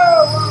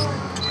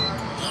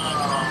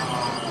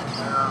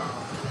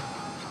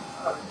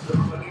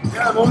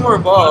 Got one more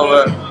ball,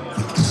 but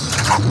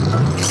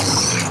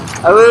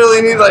I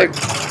literally need like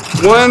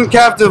one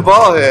captive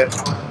ball hit.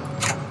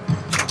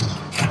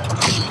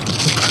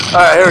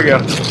 Alright, here we go.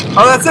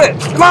 Oh, that's it.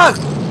 Come on!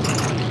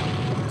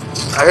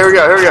 Alright, here we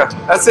go, here we go.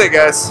 That's it,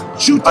 guys.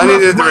 I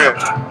needed the ramp.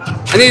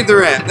 I need the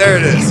ramp. There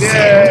it is.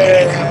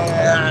 Yay!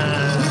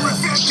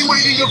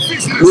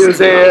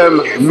 Museum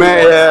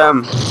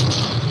mayhem.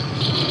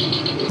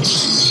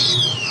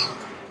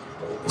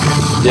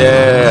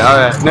 Yeah,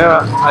 alright.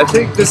 Now, I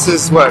think this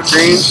is what?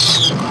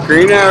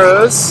 Green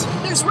arrows.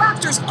 There's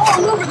raptors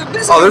all over the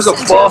business. Oh, there's a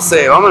ball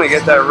save. I'm gonna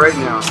get that right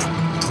now.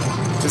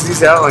 Because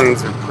these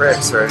outlanes are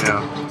pricks right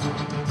now.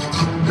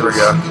 Here we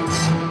go.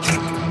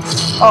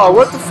 Oh,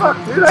 what the fuck,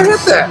 dude? I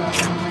hit that.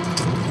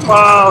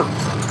 Wow.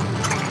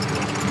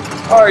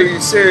 Are you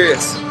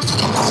serious?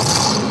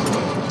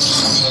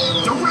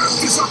 The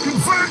raptors are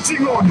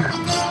converging on you.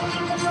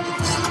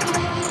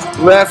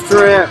 Left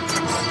ramp.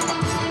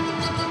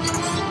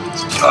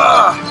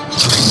 Ah.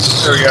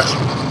 There we go.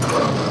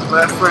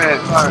 Left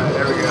ramp. Alright,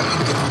 there we go.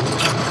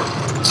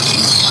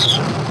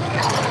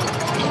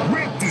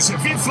 Raptors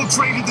have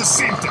infiltrated the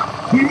center.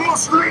 We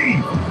must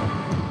leave.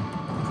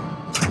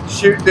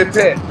 Shoot the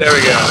pit. There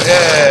we go.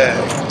 Yeah.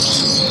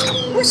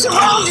 We're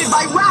surrounded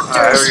by raptors.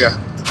 Alright, here we go.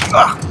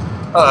 Ah.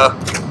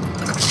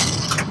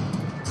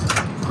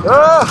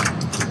 Ah.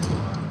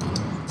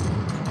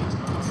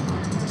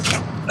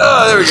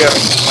 Oh, there we go.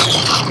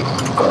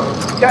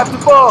 Cap the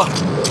ball.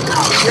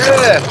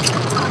 Yeah.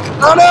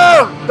 Oh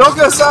no! Don't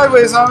go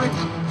sideways on me.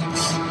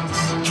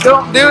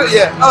 Don't do it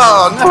yet.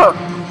 Oh no.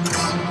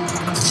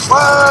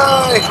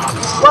 Why?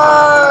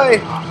 Why?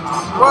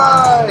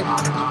 Why?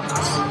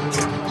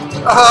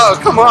 Oh,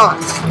 come on.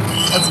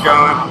 That's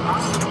going.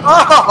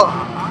 Oh!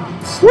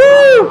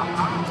 Woo!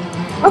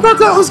 I thought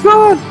that was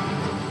going.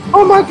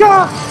 Oh my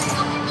god.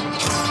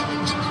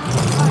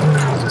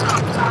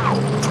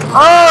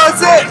 Oh,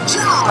 that's it!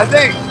 I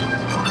think.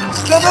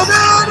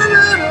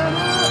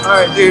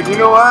 Alright, dude, you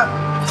know what?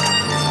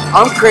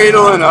 I'm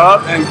cradling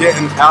up and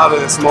getting out of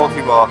this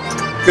multi-ball.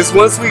 Because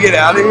once we get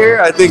out of here,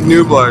 I think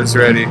Nublar's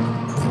ready.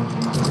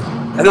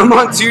 And I'm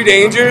on 2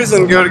 dangers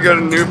and go to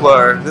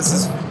Nublar. This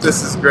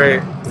is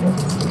great.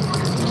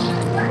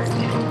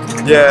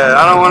 Yeah,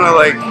 I don't want to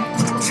like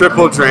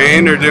triple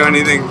drain or do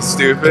anything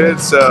stupid,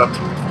 so.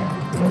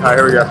 Alright,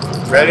 here we go.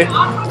 Ready?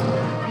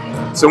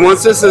 So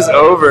once this is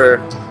over,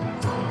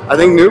 I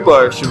think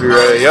Nublar should be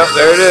ready. Yep,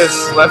 there it is.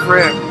 Left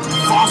ramp.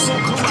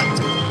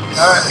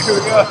 Alright, here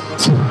we go.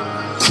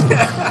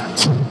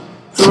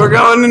 So we're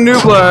going to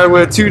Nublar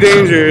with 2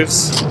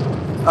 dangers.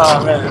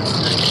 Oh man.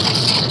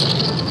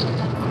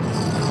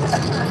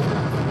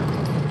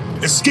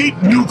 Escape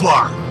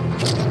Nublar.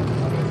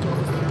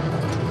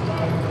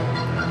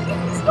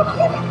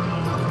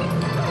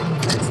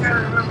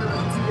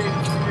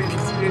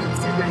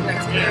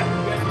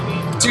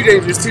 Two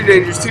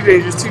dangers.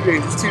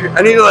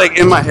 I need to like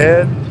in my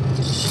head.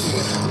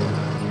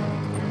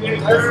 We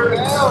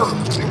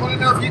want to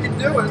know if you can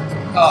do it.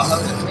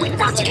 We've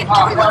got to get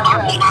everyone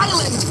off the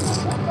island.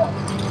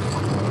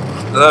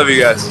 I love you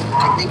guys. I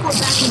think we're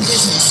back in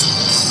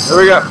business. Here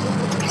we go.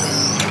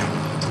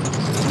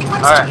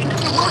 Alright.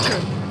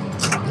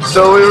 So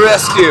we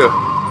rescue.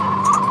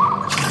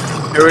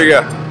 Here we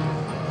go.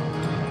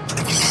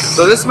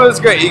 So this mode's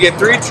great. You get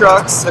 3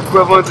 trucks,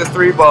 equivalent to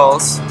 3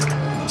 balls.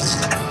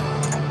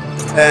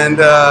 And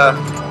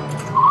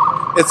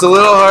it's a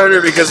little harder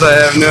because I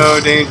have no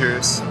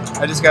dangers.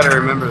 I just gotta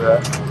remember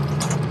that.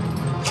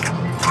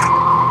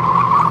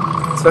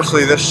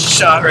 Especially this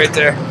shot right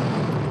there.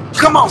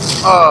 Come on!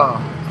 Oh.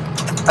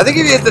 I think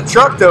if you hit the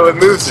truck though, it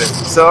moves it.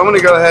 So I'm gonna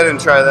go ahead and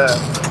try that.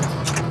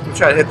 I'm gonna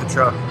try to hit the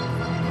truck.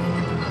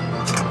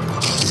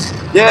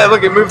 Yeah,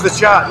 look, it moved the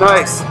shot.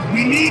 Nice.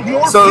 We need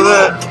more So fuel.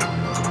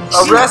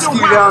 a rescue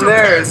down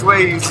there is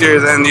way easier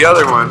than the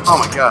other one. Oh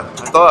my god,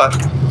 I thought.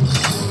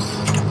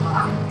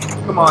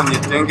 Come on, you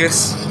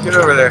dingus. Get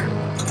over there.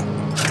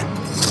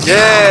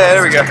 Yeah,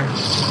 there we go.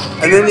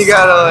 And then you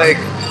gotta like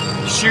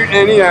shoot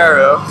any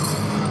arrow.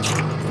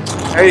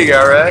 There you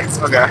go, right?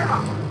 Okay.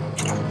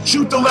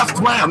 Shoot the left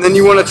ramp. And then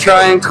you want to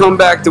try and come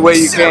back the way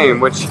you came,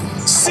 which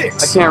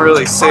 6. I can't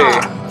really see.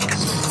 5,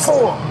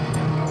 4,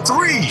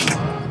 3,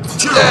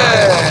 2.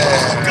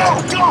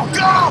 Yeah.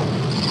 Go!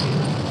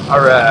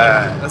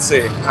 Alright, let's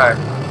see. Alright.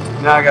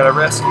 Now I gotta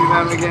rescue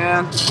them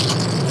again.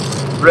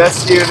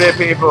 Rescue the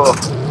people.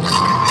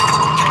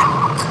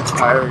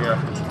 Alright, here we go.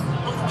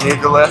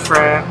 Need the left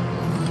ramp.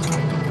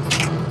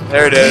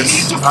 There it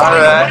is.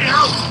 Alright.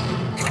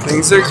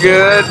 Things are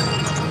good.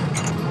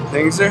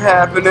 Things are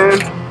happening.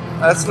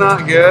 That's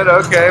not good.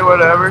 Okay,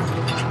 whatever.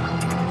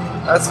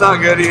 That's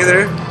not good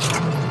either.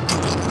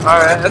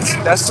 Alright,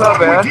 that's not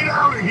bad. Get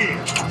out of here.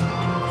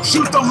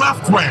 Shoot the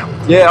left ramp.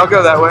 Yeah, I'll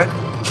go that way.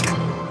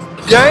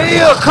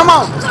 Yeah, come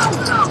on!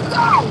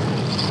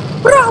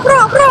 Bro,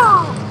 bro,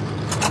 bro.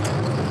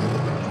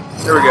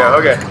 There we go,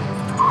 okay.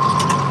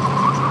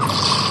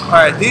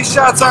 Alright, these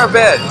shots aren't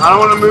bad. I don't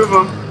want to move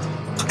them.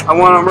 I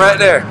want them right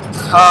there.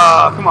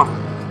 Come on.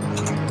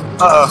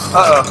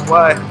 Uh-oh.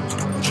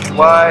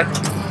 Why?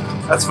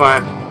 That's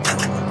fine.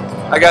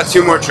 I got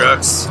 2 more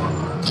trucks.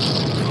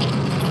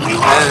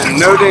 And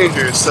no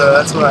danger, so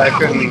that's why I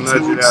couldn't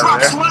nudge it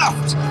out of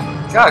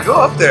there. God, go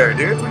up there,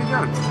 dude. What are you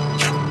doing?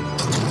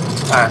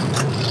 Alright.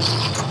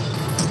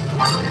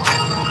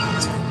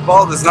 This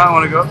ball does not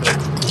want to go up there.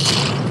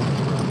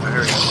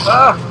 There we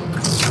go.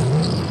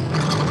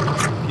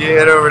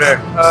 Get over there.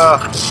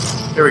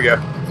 Here we go.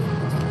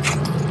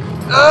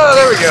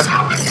 There we go.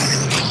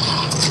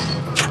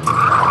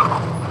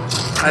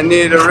 I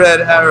need a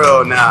red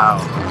arrow now.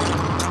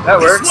 That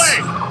works.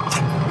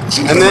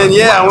 And then,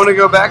 yeah, I want to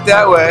go back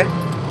that way.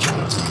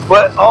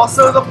 But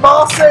also the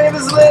ball save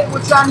is lit,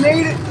 which I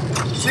needed.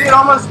 See, it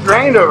almost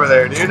drained over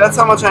there, dude. That's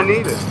how much I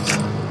needed.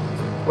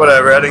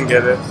 Whatever, I didn't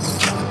get it.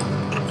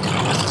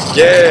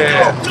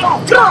 Yeah.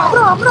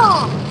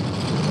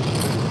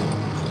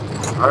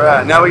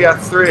 Alright, now we got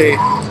 3.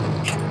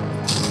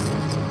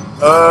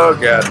 Oh,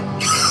 God.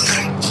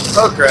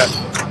 Oh, crap.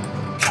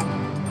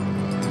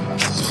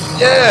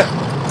 Yeah.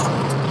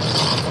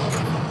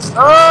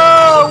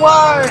 Oh,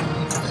 why?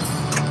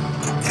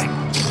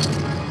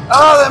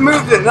 Oh, that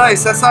moved it.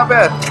 Nice. That's not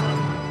bad.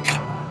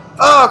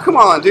 Oh, come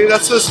on, dude.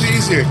 That's supposed to be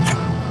easier.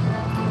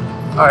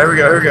 Alright, here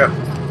we go.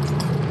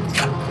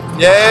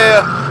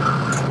 Yeah.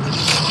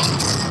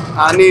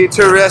 I need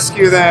to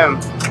rescue them.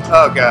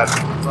 Oh, God.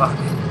 Fuck.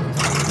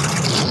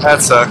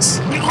 That sucks.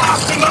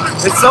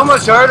 It's so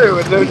much harder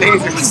with no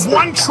dangers. Only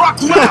 1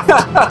 truck left.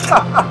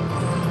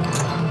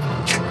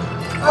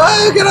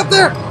 Oh, get up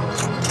there.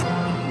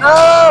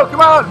 No,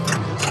 come on.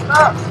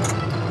 Ah.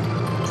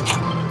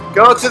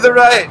 Go to the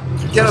right.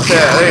 Get up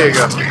there. There you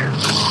go.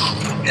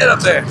 Get up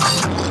there.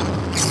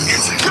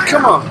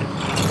 Come on.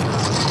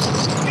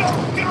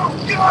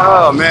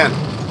 Oh, man.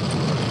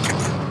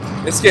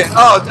 It's getting...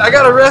 Oh, I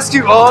gotta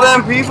rescue all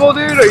them people,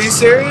 dude? Are you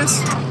serious?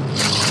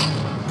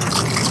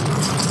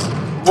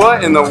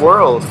 What in the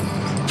world?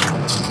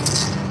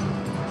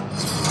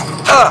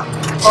 Ah!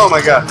 Oh,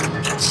 my God.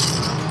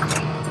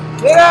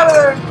 Get out of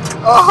there!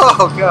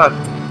 Oh, God. I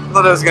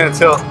thought I was gonna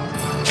tilt.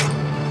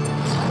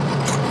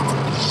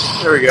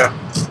 There we go.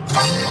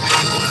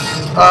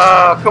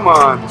 Oh, come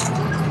on.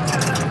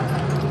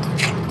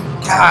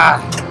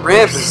 God,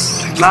 ramp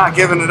is not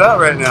giving it up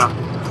right now.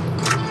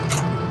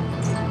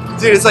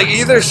 Dude, it's like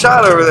either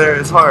shot over there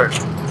is hard.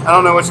 I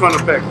don't know which one to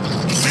pick.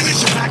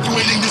 Finish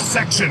evacuating this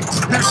section.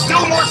 There's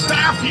still more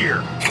staff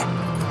here.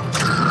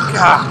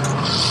 God.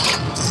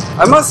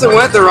 I must have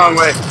went the wrong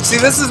way. See,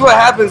 this is what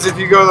happens if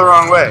you go the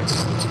wrong way.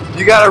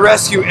 You gotta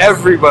rescue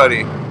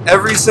everybody.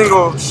 Every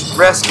single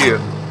rescue.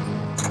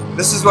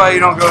 This is why you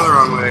don't go the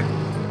wrong way.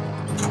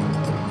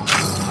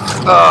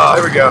 Oh,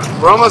 here we go.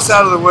 We're almost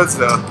out of the woods,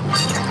 though.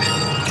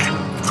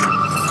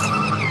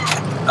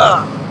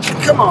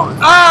 Come on.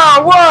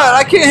 Ah, what?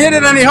 I can't hit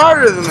it any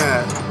harder than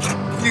that.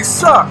 You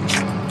suck.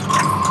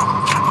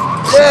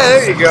 Yeah,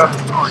 there you go.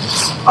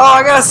 Oh,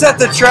 I gotta set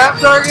the trap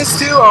targets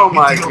too? Oh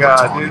my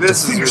God, dude,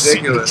 this is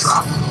ridiculous.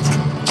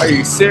 Are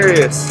you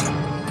serious?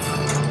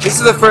 This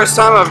is the first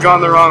time I've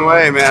gone the wrong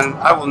way, man.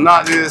 I will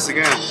not do this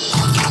again.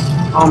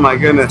 Oh my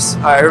goodness.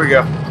 Alright, here we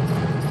go.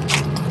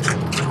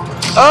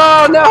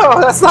 Oh no,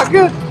 that's not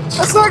good.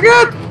 That's not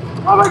good.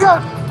 Oh my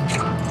God.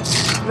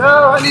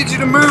 No, I need you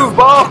to move,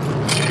 ball.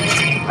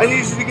 I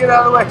need you to get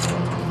out of the way.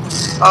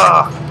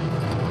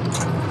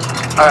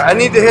 Alright, I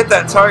need to hit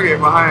that target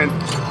behind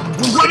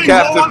the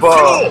captive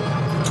ball.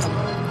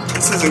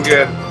 This isn't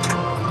good.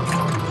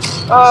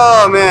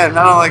 Oh man,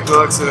 I don't like the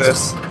looks of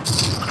this.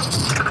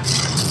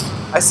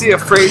 I see a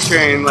freight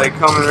train like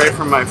coming right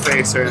from my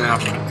face right now.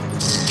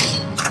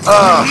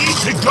 Oh. We need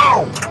to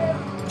go.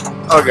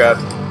 Oh God.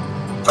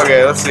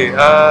 Okay, let's see. 10.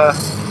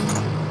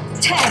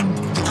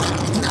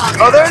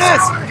 Oh, there it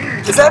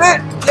is. Is that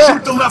it? Yeah.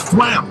 Shoot the left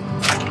ramp.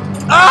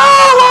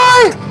 Oh,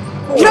 why?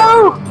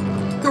 No.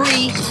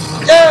 3.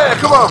 Yeah,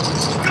 come on.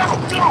 Go.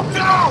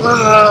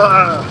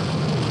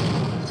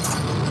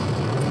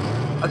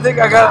 I think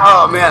I got.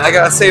 Oh man, I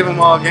gotta save them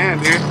all again,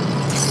 dude.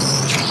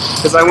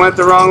 Because I went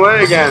the wrong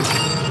way again.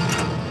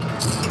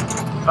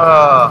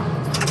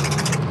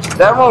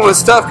 That one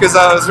was tough because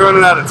I was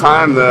running out of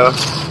time, though.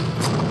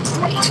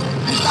 Wait,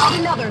 we found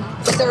another,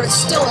 but there is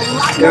still a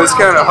lot It more was out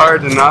kind of there.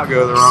 hard to not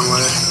go the wrong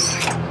way.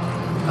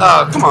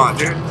 Oh, come on,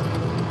 dude.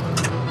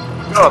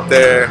 Go up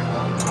there.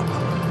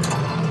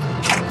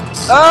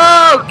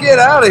 Oh, get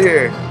out of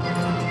here.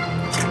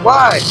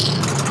 Why?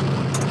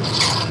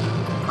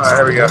 Alright,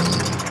 here we go.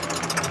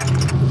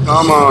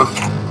 Come on.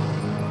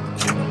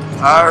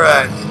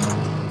 Alright.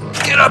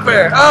 Get up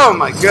there. Oh,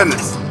 my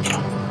goodness.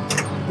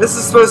 This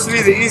is supposed to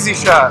be the easy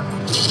shot.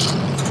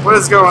 What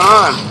is going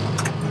on?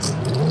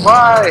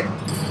 Why?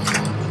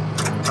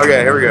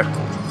 Okay, here we go.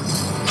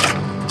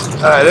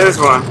 Alright, there's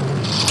one.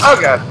 Oh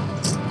god.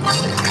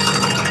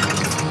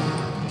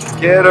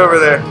 Get over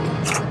there.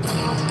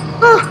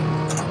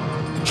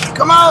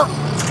 Come on!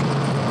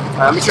 Alright,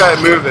 let me try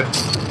to move it.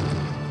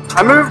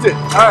 I moved it!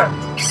 Alright.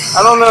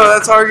 I don't know,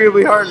 that's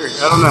arguably harder.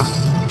 I don't know.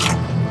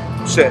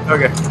 Shit,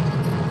 okay.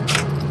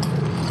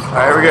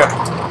 Alright, here we go.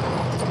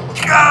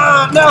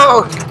 Ah,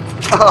 no!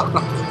 Oh.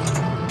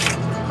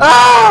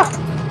 Ah!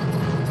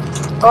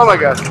 Oh my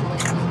god.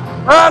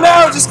 Oh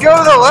no, just go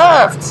to the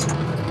left!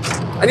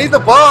 I need the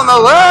ball on the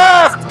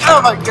left! Oh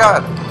my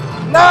god!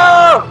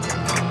 No!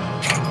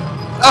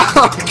 Oh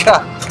my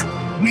god!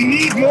 We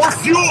need more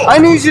fuel! I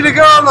need you to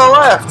go on the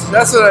left!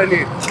 That's what I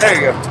need. There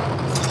you go.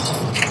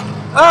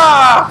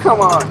 Ah,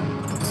 come on!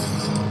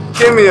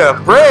 Give me a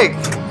break!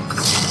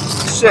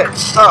 Shit.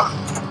 Oh.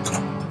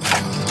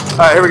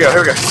 Alright, here we go, here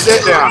we go.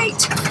 Sit down.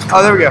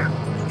 Oh, there we go.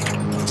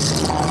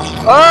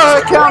 Oh,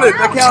 I counted,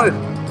 I counted.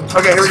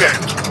 Okay, here we go.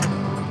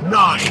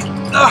 9,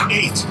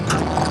 8.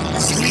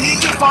 We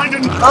need to find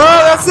an.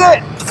 Oh, that's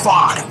it!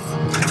 5,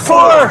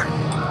 4,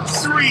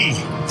 3,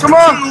 come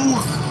on!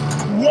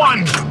 2,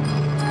 1.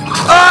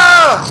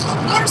 Ah!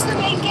 There's the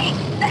main gate.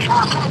 The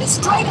helipad is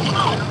straight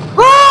ahead.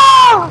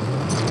 Ah!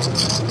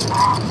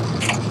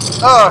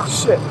 Oh,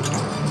 shit.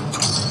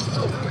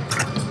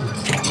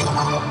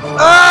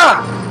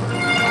 Ah!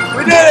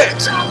 We did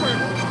it!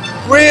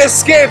 We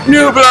escaped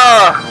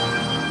Nublar!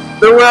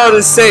 The world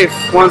is safe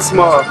once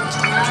more.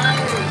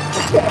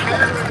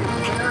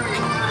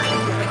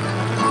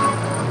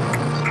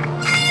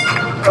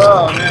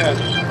 Oh, man.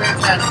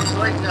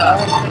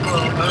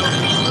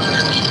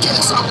 Get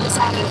us off this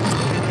island.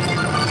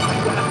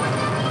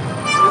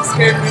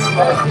 Escape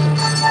Nublar.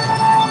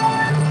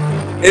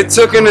 It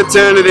took an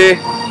eternity,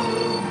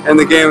 and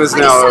the game is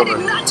now I decided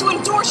over. not to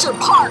endorse your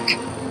park.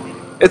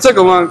 It took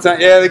a long time.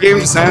 Yeah, the game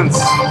just ends.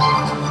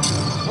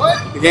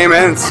 What? The game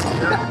ends.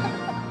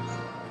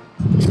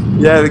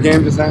 Yeah, the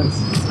game just ends.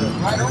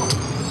 Right on.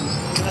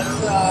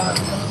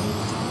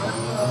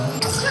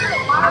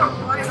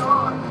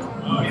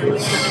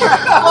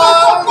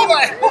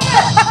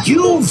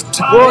 You've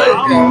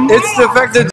Well, it's the fact that